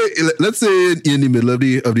let's say in the middle of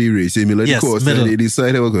the race, in the middle of the course, and they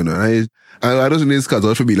decide how we're going to. I don't think this cut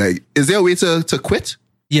off for me. Like, is there a way to quit?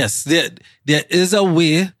 Yes, there is a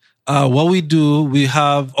way. What we do, we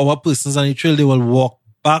have our persons on the trail, they will walk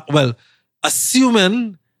back. Well,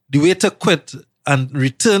 assuming the way to quit and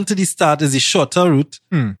return to the start is the shorter route,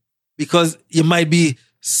 because you might be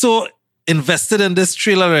so invested in this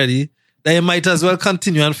trail already that you might as well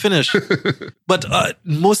continue and finish. But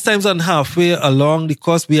most times on halfway along the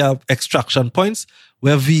course, we have extraction points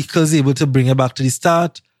where vehicles are able to bring you back to the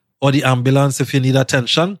start, or the ambulance if you need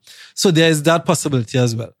attention. So there is that possibility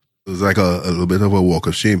as well. It's like a little bit of a walk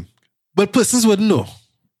of shame. But persons wouldn't know.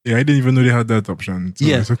 Yeah, I didn't even know they had that option.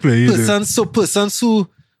 So persons who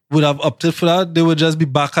would have opted for that, they would just be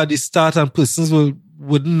back at the start, and persons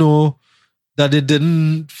wouldn't know that they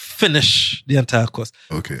didn't finish the entire course.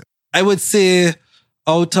 Okay. I would say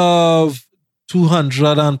out of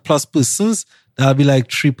 200 and plus persons, that'll be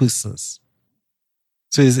like 3 persons.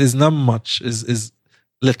 So it's not much, it's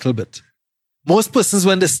little bit. Most persons,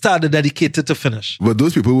 when they start, are dedicated to finish. But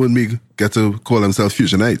those people wouldn't get to call themselves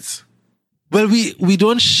Fusionites. Well, we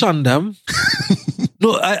don't shun them.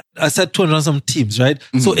 No, I said 200 and some teams, right?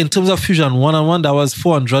 Mm-hmm. So in terms of Fusion 1-on-1, that was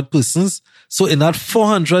 400 persons. So in that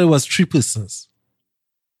 400, it was 3 persons.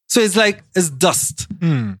 So it's like, it's dust.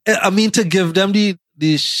 I mean, to give them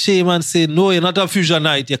the shame and say, no, you're not a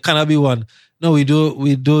Fusionite, you cannot be one. No, we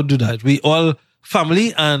don't do that. We all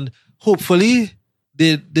family, and hopefully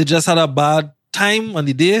they just had a bad time on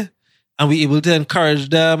the day, and we're able to encourage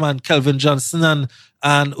them, and Kelvin Johnson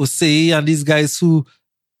and Osei and these guys who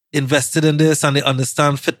invested in this and they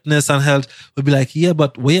understand fitness and health will be like, yeah,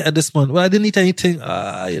 but where at this morning? Well, I didn't eat anything.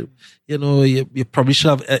 You probably should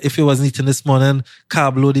have, if you wasn't eating this morning,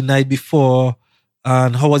 carb load the night before.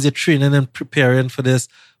 And how was your training and preparing for this?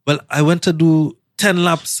 Well, I went to do 10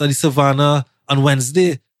 laps at the Savannah on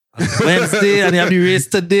Wednesday. And you have the race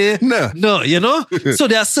today. No, So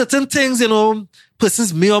there are certain things,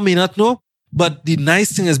 persons may or may not know. But the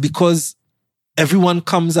nice thing is, because everyone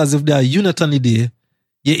comes as if they are a unit on the day,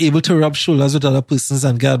 you're able to rub shoulders with other persons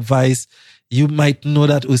and get advice. You might know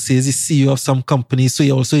that Osei is the CEO of some company, so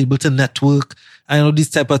you're also able to network and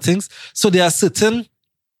these type of things. So there are certain,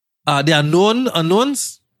 there are known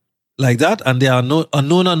unknowns like that, and there are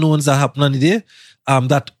unknown unknowns that happen on the day,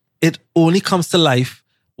 that it only comes to life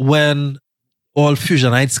when all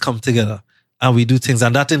Fusionites come together and we do things.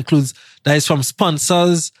 And that is from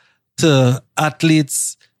sponsors to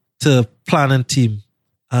athletes to planning team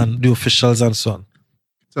and the officials and so on.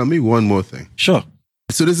 Tell me one more thing. Sure.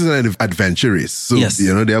 So this is an adventure race. So, yes.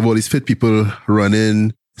 They have all these fit people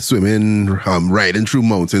running, swimming, riding through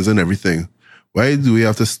mountains and everything. Why do we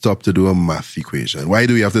have to stop to do a math equation? Why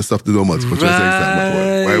do we have to stop to do a multiple choice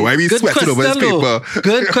exam? Why are we sweating over this paper?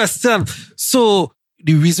 Good question. So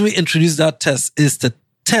the reason we introduced that test is to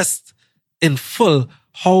test in full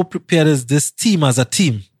how prepared is this team as a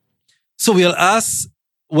team. So we'll ask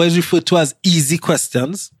what is referred to as easy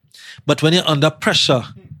questions, but when you're under pressure,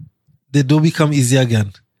 they don't become easy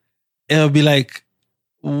again. It'll be like,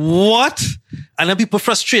 what? And then people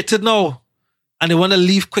frustrated now and they want to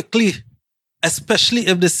leave quickly, especially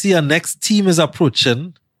if they see a next team is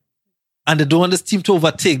approaching and they don't want this team to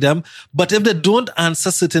overtake them. But if they don't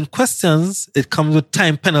answer certain questions, it comes with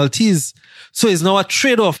time penalties. So it's now a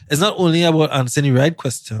trade-off. It's not only about answering the right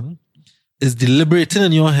question, it's deliberating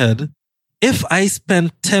in your head. If I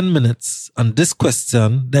spend 10 minutes on this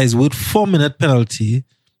question that is worth 4-minute penalty,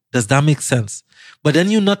 does that make sense? But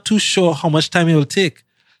then you're not too sure how much time it will take.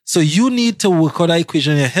 So you need to work out that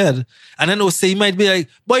equation in your head. And then Osei might be like,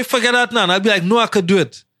 boy, forget that now. And I'll be like, no, I could do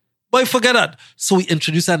it. Boy, forget that. So we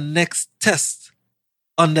introduce a next test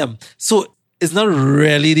on them. So it's not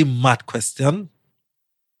really the math question.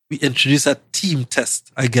 We introduce a team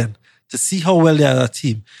test again to see how well they are as a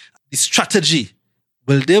team. The strategy.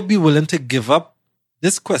 Will they be willing to give up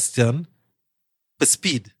this question for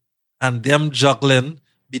speed and them juggling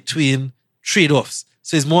between trade-offs?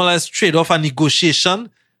 So it's more or less trade-off and negotiation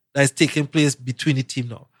that is taking place between the team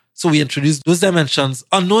now. So we introduce those dimensions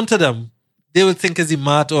unknown to them. They will think it's the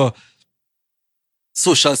math or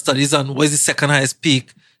social studies and what is the second highest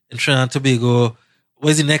peak in Trinidad and Tobago? What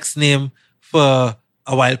is the next name for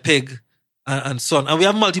a wild pig? And so on. And we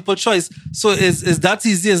have multiple choice. So is that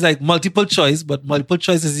easy as like multiple choice, but multiple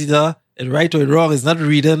choice is either right or wrong. It's not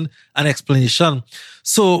reading an explanation.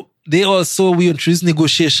 So we introduce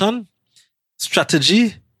negotiation,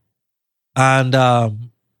 strategy, and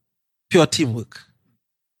pure teamwork.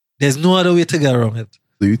 There's no other way to get around it.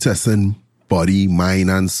 So you testing body, mind,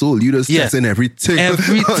 and soul. You just testing everything.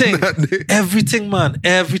 Everything, man.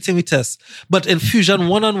 Everything we test. But in Fusion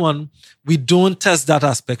 1-on-1, we don't test that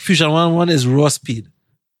aspect. Fusion 1-on-1 is raw speed.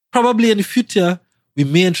 Probably in the future, we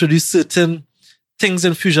may introduce certain things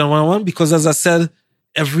in Fusion 1-on-1 because, as I said,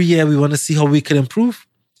 every year we want to see how we can improve.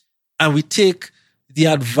 And we take the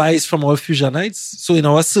advice from all Fusionites. So in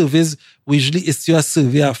our surveys, we usually issue a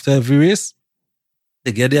survey after every race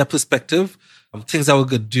to get their perspective. Things that were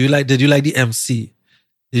good. Did you like the MC?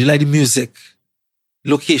 Did you like the music?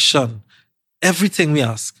 Location? Everything we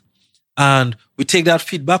ask. And we take that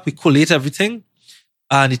feedback, we collate everything,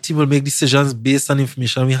 and the team will make decisions based on the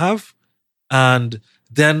information we have. And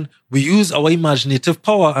then we use our imaginative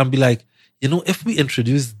power and be like, if we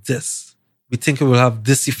introduce this, we think it will have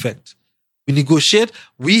this effect. We negotiate.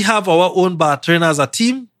 We have our own battering as a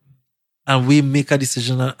team, and we make a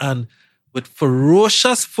decision. And with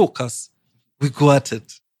ferocious focus, we go at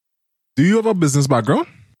it. Do you have a business background?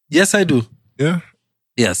 Yes, I do. Yeah.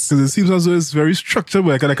 Yes. Because it seems as though it's very structured,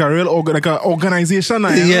 like a real organization.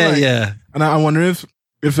 Yeah. And I wonder if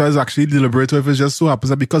that's actually deliberate or if it just so happens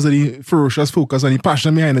that because of the ferocious focus and the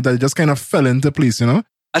passion behind it, that it just kind of fell into place, you know?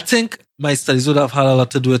 I think my studies would have had a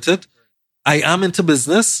lot to do with it. I am into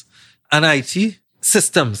business and IT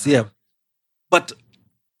systems, yeah. But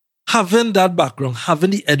having that background,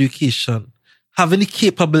 having the education, having the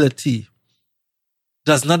capability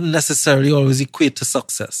does not necessarily always equate to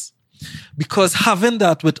success. Because having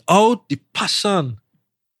that without the passion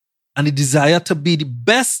and the desire to be the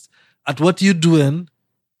best at what you're doing,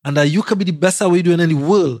 and that you can be the best at what you're doing in the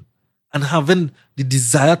world, and having the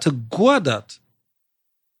desire to go at that,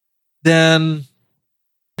 then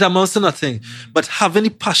it amounts to nothing. But having the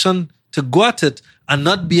passion to go at it and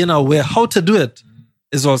not being aware how to do it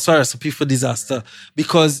is also a recipe for disaster,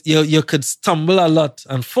 because you could stumble a lot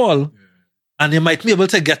and fall, and you might be able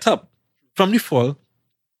to get up from the fall,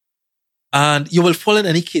 and you will fall in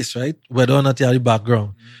any case, right? Whether or not you have the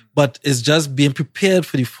background. But it's just being prepared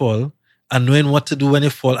for the fall and knowing what to do when you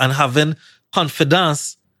fall and having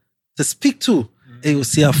confidence to speak to. Hey, you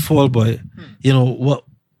see a fall, boy. You know, what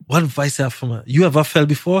advice I have for me? You ever fell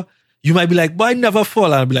before? You might be like, boy, I never fall.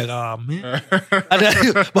 And I'll be like, man.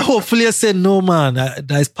 But hopefully you say, no, man, that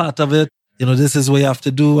is part of it. You know, this is what you have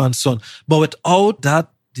to do and so on. But without that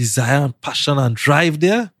desire and passion and drive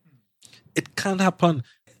there, it can't happen.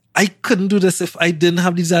 I couldn't do this if I didn't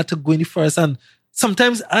have the desire to go in the forest. And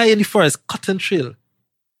sometimes I in the forest, cutting trail.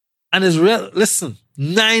 And it's real, listen,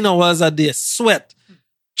 9 hours a day, sweat,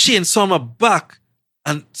 chainsaw on my back.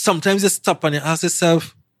 And sometimes you stop and you ask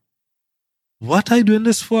yourself, what are you doing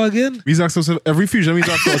this for again? We ask ourselves, every fusion we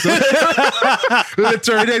ask ourselves.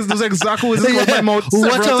 Literally, those exact words in my mouth.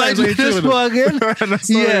 What am I doing this for again?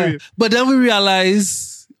 Yeah. But then we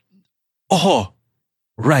realize,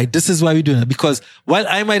 right, this is why we're doing it. Because while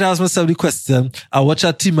I might ask myself the question, I watch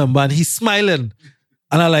our team member and he's smiling.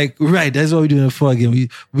 And I'm like, right, that's what we're doing it for again.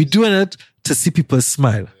 We're doing it to see people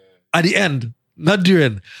smile. At the end, not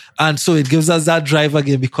during. And so it gives us that drive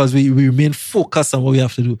again because we remain focused on what we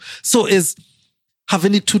have to do. So is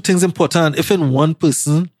having the two things important. If in one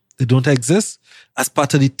person, they don't exist, as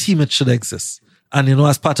part of the team, it should exist. And you know,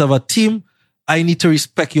 as part of a team, I need to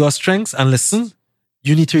respect your strengths and listen.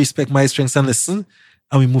 You need to respect my strengths and listen.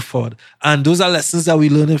 And we move forward. And those are lessons that we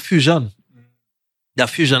learn in Fusion. That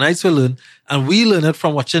Fusionites will learn. And we learn it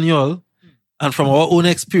from watching y'all and from our own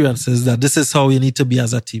experiences that this is how we need to be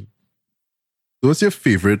as a team. What's your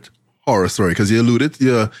favorite horror story? Because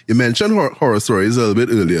you mentioned horror stories a little bit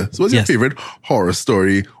earlier. So what's your favorite horror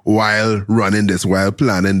story while running this, while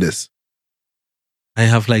planning this? I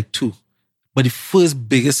have like two. But the first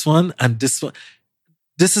biggest one, and this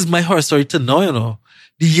is my horror story to now, you know.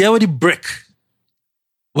 The year with the brick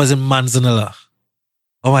was in Manzanilla.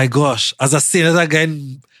 Oh my gosh. As I say, as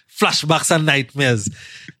again, flashbacks and nightmares.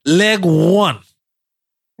 Leg 1.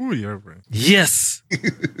 Oh, yeah, bro. Yes.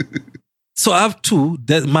 So I have two,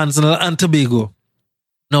 Manzanilla and Tobago.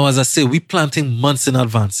 Now, as I say, we planting months in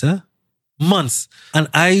advance, eh? Months. And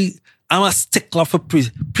I'm a stickler for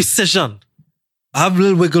precision. I have a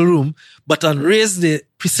little wiggle room, but on race day,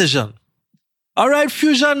 precision. All right,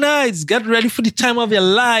 Fusion Nights, get ready for the time of your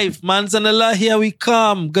life. Manzanilla, here we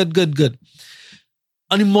come. Good.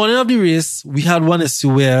 On the morning of the race, we had one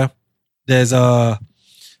issue where there's a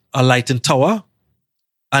lighting tower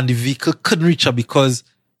and the vehicle couldn't reach up because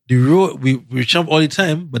the road, we reach up all the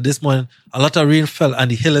time, but this morning, a lot of rain fell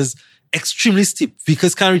and the hill is extremely steep.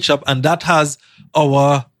 Vehicles can't reach up, and that has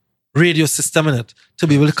our radio system in it to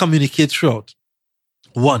be able to communicate throughout.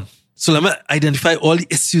 One. So let me identify all the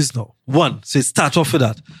issues now. One. So it starts off with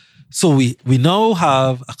that. So we now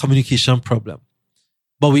have a communication problem.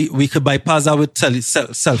 But we could bypass that with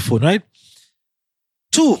cell phone, right?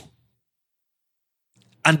 Two.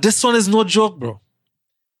 And this one is no joke, bro.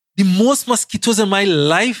 The most mosquitoes in my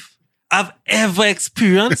life I've ever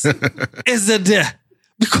experienced is there.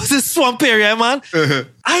 Because it's swamp area, man.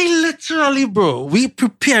 I literally, bro, we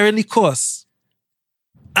preparing the course.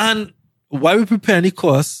 And while we preparing the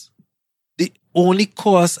course, the only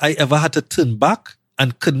course I ever had to turn back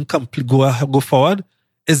and couldn't go forward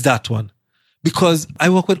is that one. Because I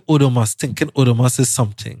work with Odomus, thinking Odomus is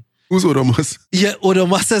something. Who's Odomus? Yeah,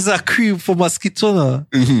 Odomus is a cream for mosquito. No?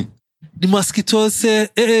 Mm-hmm. The mosquitoes say,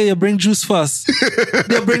 hey, you bring juice first.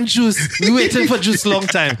 They bring juice. We waiting for juice long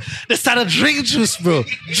time. They started drink juice, bro.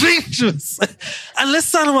 Drink juice. And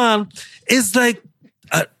listen, man, it's like,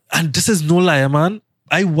 and this is no lie, man.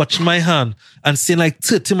 I watch my hand and see like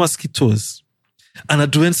 30 mosquitoes. And I'm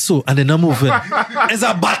doing so, and they're not moving. It's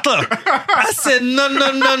a battle. I said, no.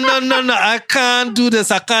 I can't do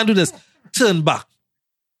this. Turn back.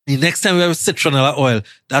 The next time we have citronella oil,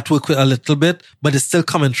 that work with a little bit, but it's still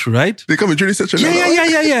coming through, right? They coming through the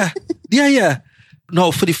citronella oil? Yeah.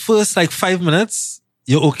 Now, for the first 5 minutes,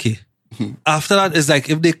 you're okay. After that, it's like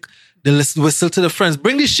if they whistle to the friends,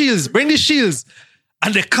 bring the shields.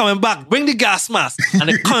 And they're coming back, bring the gas mask. And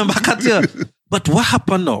they're coming back at you. But what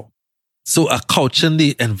happened now? So I couching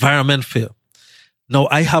the environment fear. Now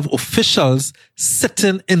I have officials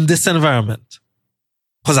sitting in this environment.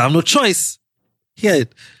 Because I have no choice. Hear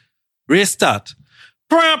it. Race start.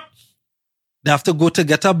 Prep. They have to go to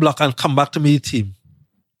get a block and come back to me team.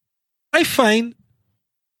 I find.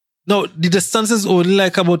 Now, the distance is only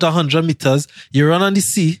about 100 meters. You run on the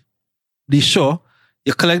sea, the shore,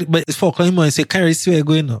 you collect, but it's 4 o'clock in the morning, you say, Carrie, see where you're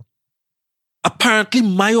going now. Apparently,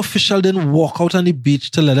 my official didn't walk out on the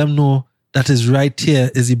beach to let them know that is right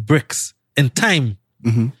here is the bricks in time.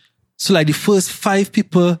 Mm-hmm. So the first 5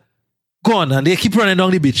 people gone and they keep running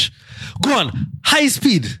down the beach. Go on, high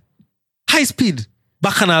speed,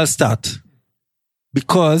 bacchanal start.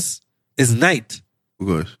 Because it's night. Oh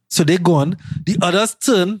gosh. So they gone, the others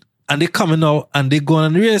turn and they coming out and they go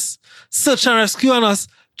on the race. Search and rescue on us,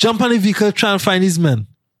 jump on the vehicle, try and find these men.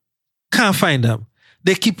 Can't find them.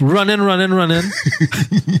 They keep running.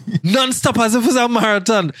 Non-stop as if it's a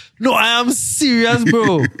marathon. No, I am serious,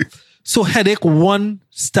 bro. So headache 1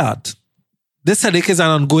 start. This headache is an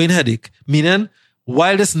ongoing headache. Meaning,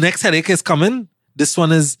 while this next headache is coming, this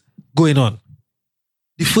one is going on.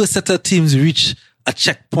 The first set of teams reach a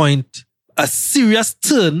checkpoint, a serious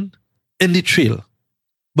turn in the trail.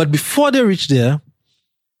 But before they reach there,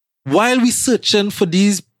 while we searching for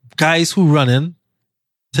these guys who running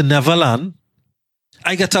to Neverland,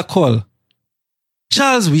 I get a call.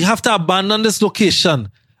 Charles, we have to abandon this location.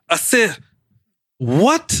 I say,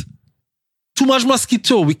 what? Too much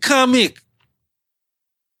mosquito. We can't make.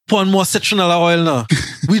 Pour more citronella oil now.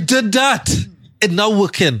 We did that. It's not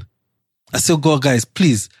working. I say, God, guys,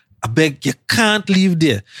 please. I beg, you can't leave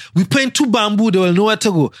there. We plant 2 bamboo, they will know where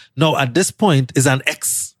to go. Now, at this point, is an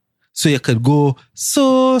X. So you could go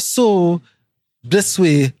so this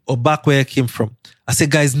way or back where you came from. I say,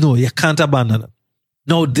 guys, no, you can't abandon it.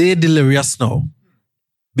 Now, they're delirious now.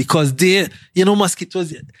 Because they,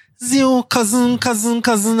 mosquitoes, cousin,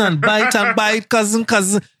 and bite, cousin.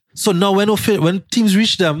 So now when teams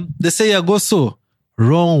reach them, they say, yeah, go so.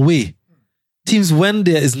 Wrong way. Teams, when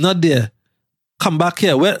there is not there, come back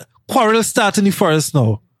here. Where quarrel start in the forest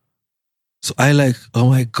now. So I oh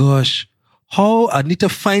my gosh, how I need to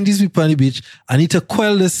find these people on the beach. I need to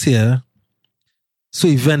quell this here. So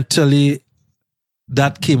eventually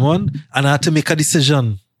that came on and I had to make a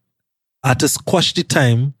decision. I had to squash the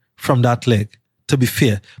time from that leg, to be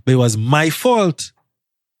fair. But it was my fault.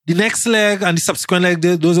 The next leg and the subsequent leg,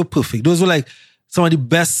 those were perfect. Those were some of the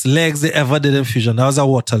best legs they ever did in Fusion. That was a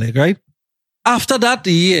water leg, right? After that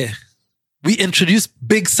year, we introduced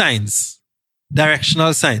big signs,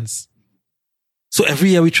 directional signs. So every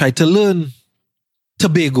year we try to learn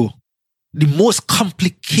Tobago. The most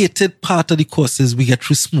complicated part of the courses we get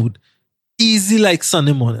through smooth. Easy like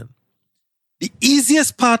Sunday morning. The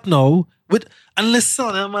easiest part now, unless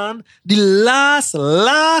Sunday, man, the last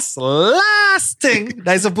thing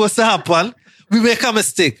that is supposed to happen, we make a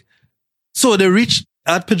mistake. So they reached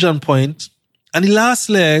at Pigeon Point, and the last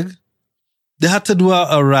leg, they had to do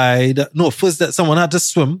a ride. No, first someone had to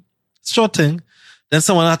swim, short thing. Then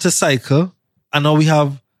someone had to cycle. And now we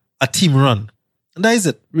have a team run. And that is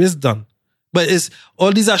it. Race done. But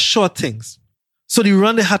all these are short things. So the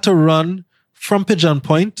run, they had to run from Pigeon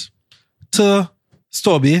Point to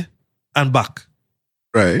Storby and back.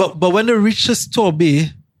 Right. But when they reach the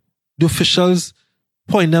Storby, the officials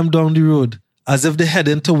point them down the road as if they head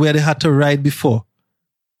into where they had to ride before.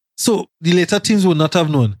 So the later teams would not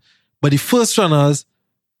have known. But the first runners,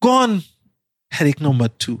 gone. Headache number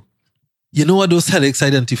 2. You know what those headaches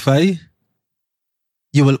identify?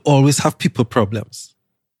 You will always have people problems.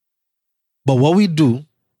 But what we do,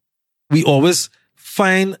 we always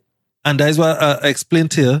find, and that is what I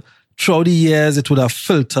explained here, throughout the years, it would have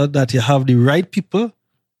filtered that you have the right people.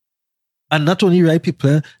 And not only right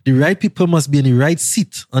people, the right people must be in the right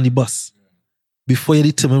seat on the bus before you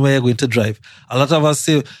determine where you're going to drive. A lot of us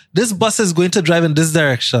say, this bus is going to drive in this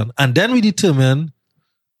direction. And then we determine,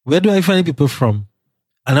 where do I find people from?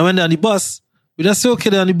 And then when they're on the bus, we just say, okay,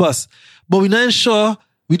 they're on the bus. But we don't ensure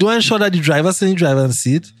that the driver's in the driver's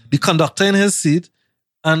seat, the conductor in his seat,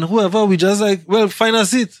 and whoever, we just find a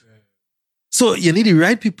seat. So you need the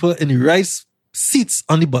right people in the right seats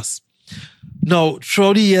on the bus. Now,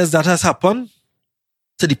 throughout the years, that has happened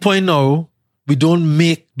to the point now, we don't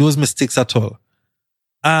make those mistakes at all.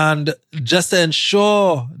 And just to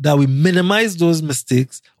ensure that we minimize those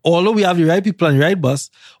mistakes, although we have the right people on the right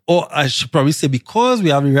bus, or I should probably say because we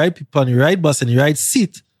have the right people on the right bus and the right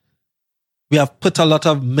seat, we have put a lot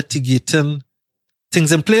of mitigating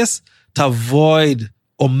things in place to avoid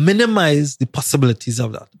or minimize the possibilities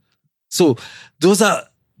of that. So those are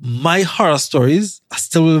my horror stories. I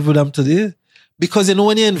still live with them today because, you know,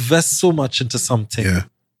 when you invest so much into something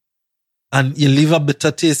and you leave a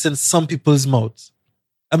bitter taste in some people's mouths.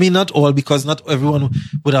 I mean, not all, because not everyone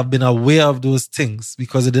would have been aware of those things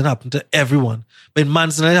because it didn't happen to everyone. But in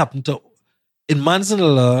Manzanilla, it happened to, in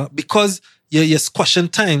Manzanilla, because you're squashing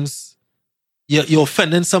times, you're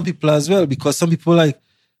offending some people as well, because some people are like,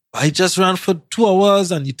 I just ran for 2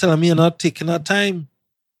 hours and you're telling me you're not taking our time.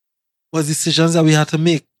 Was decisions that we had to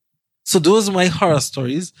make. So those are my horror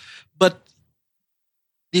stories. But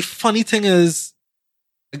the funny thing is,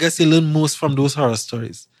 I guess you learn most from those horror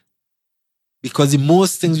stories. Because the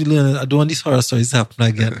most things we learn, I don't want these horror stories to happen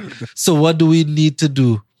again. So what do we need to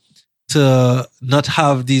do to not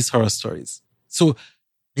have these horror stories? So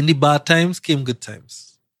in the bad times came good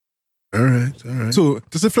times. All right. So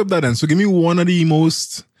just to flip that then, so give me one of the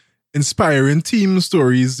most inspiring team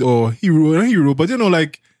stories, or hero, but you know,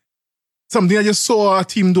 like something I just saw a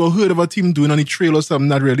team do or heard of a team doing on the trail or something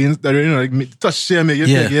that really like touch you and make you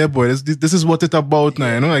think, yeah, boy, this is what it's about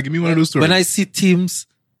now, you know? Like, give me one of those stories. When I see teams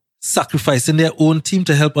sacrificing their own team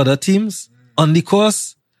to help other teams on the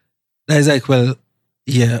course, that is like, well,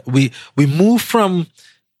 yeah, we move from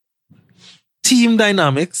team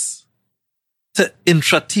dynamics to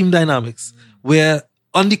intra-team dynamics, where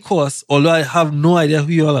on the course, although I have no idea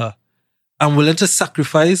who you all are, I'm willing to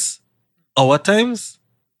sacrifice our times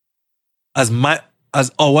as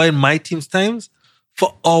our and my team's times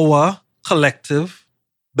for our collective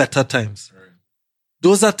better times. Right.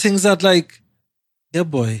 Those are things that, like, yeah,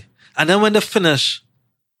 boy. And then when they finish,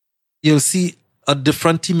 you'll see a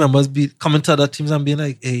different team members be coming to other teams and being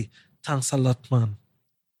like, hey, thanks a lot, man.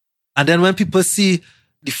 And then when people see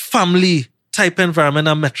the family type environment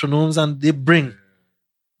and metronomes and they bring,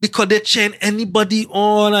 because they chain anybody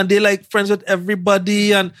on and they like friends with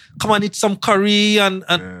everybody and come and eat some curry and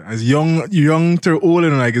as young to old,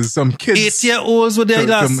 and like as some kids. 8-year-olds were there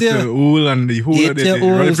last year. Old and the whole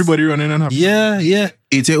everybody running and happy. Yeah.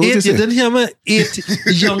 8-year-olds. You didn't hear me?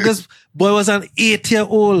 The youngest boy was an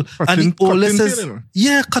 8-year-old and the oldest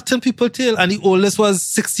is cutting people tail, and the oldest was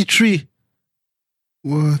 63.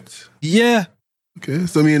 What? Yeah. Okay,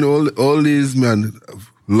 so I mean, all these, man,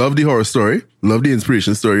 love the horror story, love the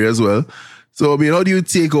inspiration story as well. So I mean, how do you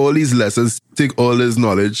take all these lessons, take all this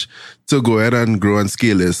knowledge to go ahead and grow and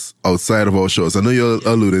scale this outside of our shows? I know you're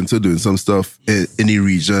alluding to doing some stuff in the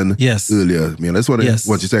region earlier. I mean, I just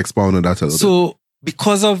want you to expound on that a little bit. So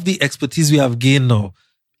because of the expertise we have gained now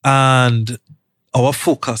and our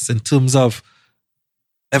focus in terms of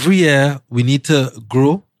every year we need to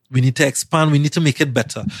grow, we need to expand, we need to make it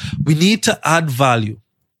better. We need to add value.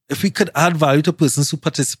 If we could add value to persons who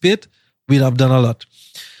participate, we'd have done a lot.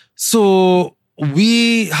 So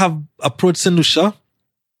we have approached St. Lucia.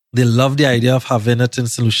 They love the idea of having it in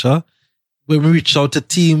St. Lucia. When we reach out to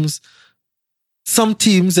teams, some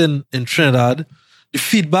teams in Trinidad, the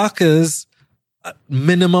feedback is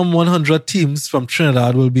minimum 100 teams from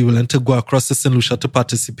Trinidad will be willing to go across to St. Lucia to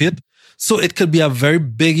participate. So it could be a very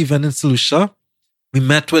big event in St. Lucia. We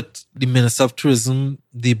met with the Minister of Tourism,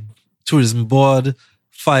 the Tourism Board,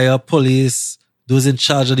 Fire, Police, those in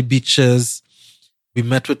charge of the beaches. We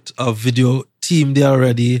met with a video team there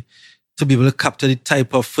already to be able to capture the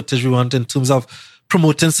type of footage we want in terms of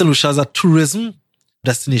promoting St. Lucia as a tourism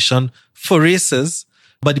destination for races.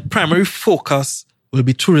 But the primary focus will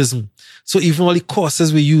be tourism. So even all the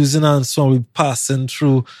courses we're using and so on, we're passing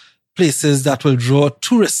through places that will draw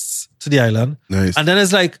tourists to the island. Nice. And then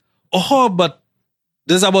it's like, but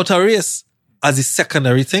there's about a race as a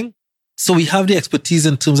secondary thing. So we have the expertise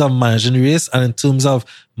in terms of managing the race and in terms of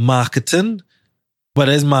marketing,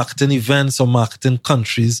 whether it's marketing events or marketing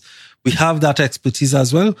countries. We have that expertise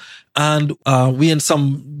as well. And we're in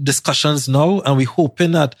some discussions now, and we're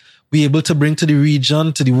hoping that we're able to bring to the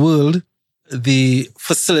region, to the world, the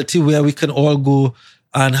facility where we can all go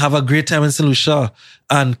and have a great time in St. Lucia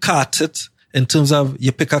and cart it in terms of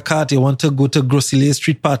you pick a cart, you want to go to Grosselet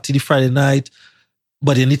Street Party the Friday night,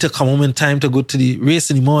 but you need to come home in time to go to the race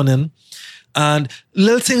in the morning. And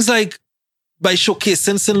little things like by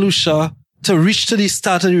showcasing St. Lucia to reach to the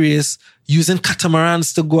start of the race, using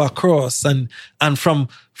catamarans to go across and from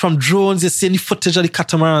drones, you're seeing the footage of the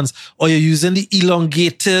catamarans, or you're using the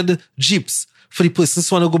elongated jeeps for the persons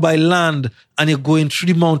who want to go by land and you're going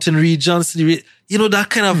through the mountain regions, that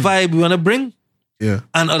kind of vibe we want to bring. Yeah.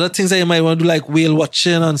 And other things that you might want to do, like whale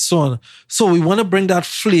watching and so on. So we want to bring that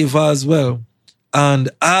flavor as well and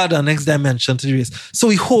add a next dimension to the race. So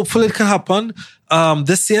we hopefully it can happen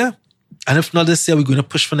this year. And if not this year, we're going to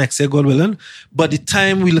push for next year, God willing. But the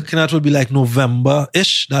time we're looking at will be like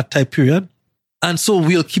November-ish, that type period. And so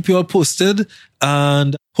we'll keep you all posted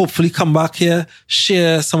and hopefully come back here,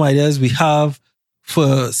 share some ideas we have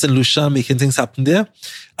for St. Lucia, making things happen there,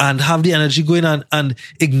 and have the energy going and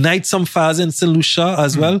ignite some fires in St. Lucia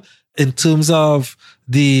as well in terms of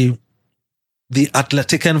the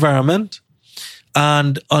athletic environment.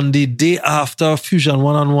 And on the day after Fusion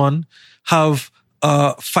 1-on-1, have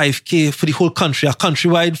a 5K for the whole country, a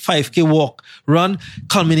countrywide 5K walk run,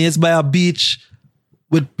 culminates by a beach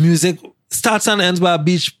with music, starts and ends by a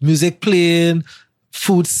beach, music playing,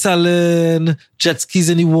 food selling, jet skis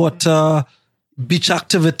in the water, beach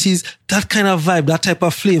activities, that kind of vibe, that type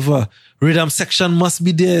of flavor. Rhythm section must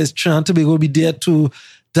be there. Trinidad Tobago will be there too.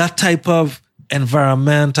 That type of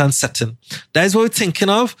environment and setting. That is what we're thinking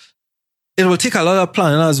of. It will take a lot of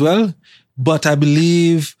planning as well, but I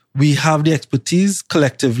believe we have the expertise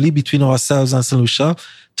collectively between ourselves and St. Lucia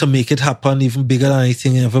to make it happen even bigger than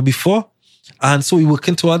anything ever before. And so we're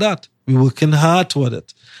working toward that. We're working hard toward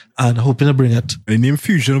it and hoping to bring it. The name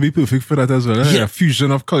Fusion will be perfect for that as well. Yeah. A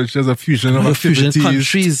fusion of cultures, a fusion of activities. Fusion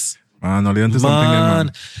countries. Man, only into something there,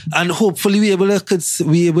 man. And hopefully we able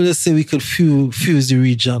to say we could fuse the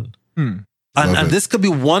region. And this could be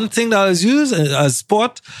one thing that is used as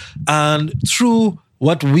sport. And through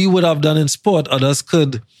what we would have done in sport, others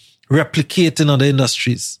could replicate in other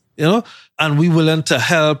industries, you know? And we're willing to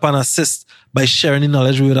help and assist by sharing the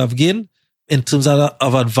knowledge we would have gained in terms of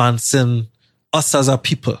advancing us as a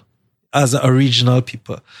people, as a regional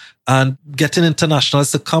people, and getting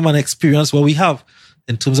internationals to come and experience what we have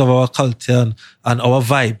in terms of our culture and our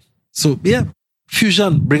vibe. So yeah,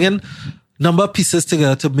 fusion, bringing number of pieces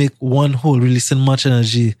together to make one whole, releasing much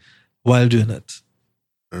energy while doing it.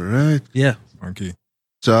 All right. Yeah. Okay.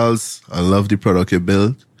 Charles, I love the product you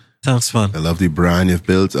built. Thanks, man. I love the brand you've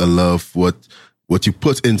built. I love what you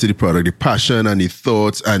put into the product, the passion and the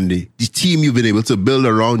thoughts and the team you've been able to build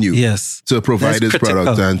around you. Yes. To provide this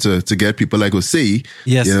product and to get people like Osei,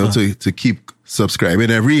 yes, you know, to keep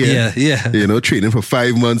subscribing every year. Yeah. You know, training for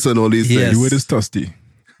 5 months and all these things. You were this thirsty.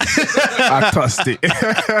 I'm thirsty.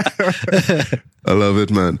 I love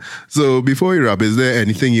it, man. So before we wrap, is there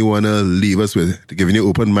anything you want to leave us with? Giving you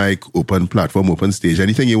open mic, open platform, open stage.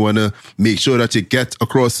 Anything you want to make sure that you get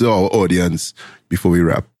across to our audience before we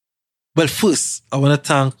wrap? Well, first, I want to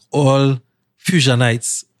thank all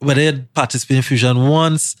Fusionites, whether you participate in Fusion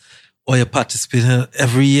once, or you participate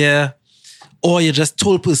every year, or you just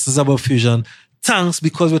told persons about Fusion. Thanks,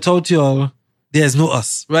 because without you all, there's no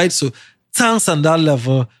us, right? So thanks on that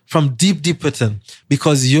level from deep within,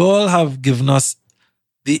 because you all have given us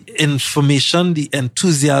the information, the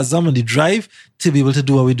enthusiasm, and the drive to be able to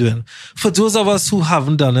do what we're doing. For those of us who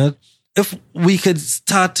haven't done it, if we could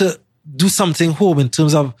start to do something home in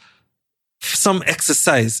terms of some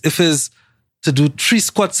exercise, if it's to do 3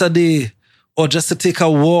 squats a day or just to take a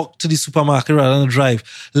walk to the supermarket rather than a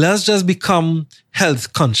drive, let's just become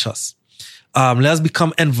health conscious. Let's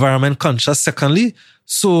become environment conscious. Secondly,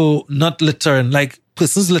 so not littering, like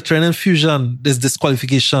persons littering in Fusion, there's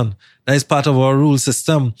disqualification. That is part of our rule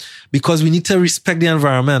system because we need to respect the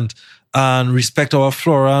environment and respect our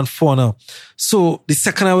flora and fauna. So the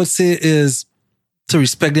second I would say is to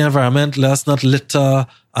respect the environment. Let's not litter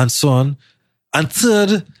and so on. And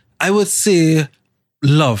third, I would say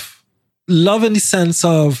love. Love in the sense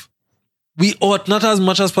of we ought not as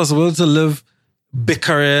much as possible to live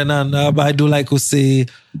bickering and I do like to say,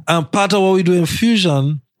 part of what we do in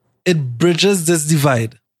Fusion, it bridges this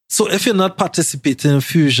divide. So if you're not participating in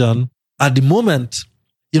Fusion at the moment,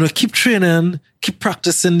 you know, keep training, keep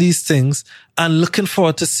practicing these things and looking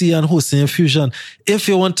forward to see and hosting a Fusion. If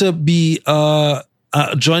you want to be,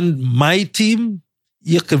 join my team,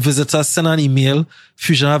 you can visit us, send an email,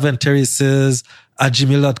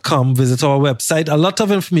 fusionadventuraces@gmail.com. Visit our website. A lot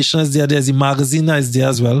of information is there. There's a magazine that is there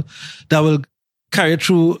as well that will carry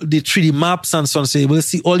through the 3D maps and so on. So you're able to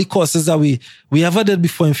see all the courses that we ever did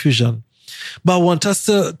before in Fusion. But I want us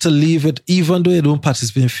to leave it, even though you don't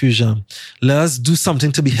participate in Fusion. Let's do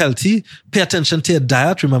something to be healthy. Pay attention to your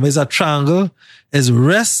diet. Remember, it's a triangle. It's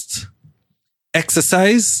rest,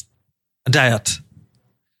 exercise, diet.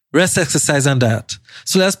 Rest, exercise, and diet.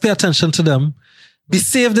 So let's pay attention to them. Be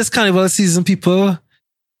safe this carnival season, people.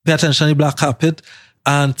 Pay attention to the black carpet.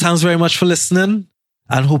 And thanks very much for listening.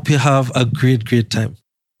 And hope you have a great time.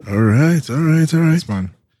 All right. Man. So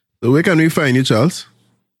where can we find you, Charles?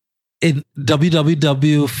 In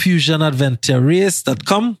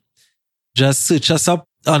www.fusionadventurace.com. Just search us up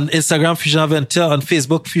on Instagram, Fusion Adventure, on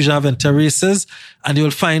Facebook, Fusion Adventure Races, and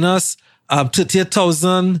you'll find us.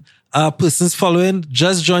 38,000 persons following.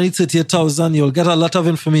 Just join the 38,000. You'll get a lot of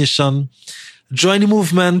information. Join the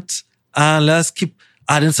movement, and let's keep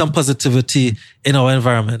adding some positivity in our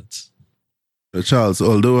environment. Charles,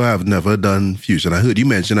 although I have never done Fusion, I heard you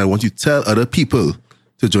mention I want you to tell other people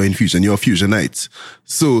to join Fusion. You're a Fusionite.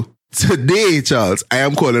 So today, Charles, I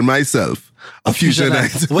am calling myself a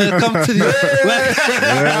Fusionite. Welcome to the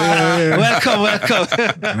welcome.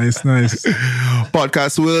 Nice.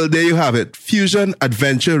 Podcast world, there you have it. Fusion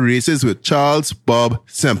Adventure Races with Charles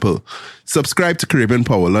Bobb-Semple. Subscribe to Caribbean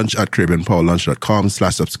Power Lunch at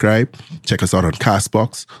caribbeanpowerlunch.com/subscribe. Check us out on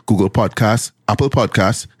Castbox, Google Podcasts, Apple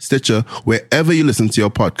Podcasts, Stitcher, wherever you listen to your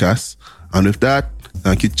podcasts. And with that,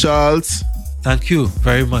 thank you, Charles. Thank you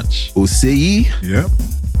very much. OCE. Yep.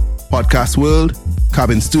 Podcast World,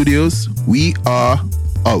 Cabin Studios, we are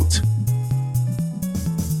out.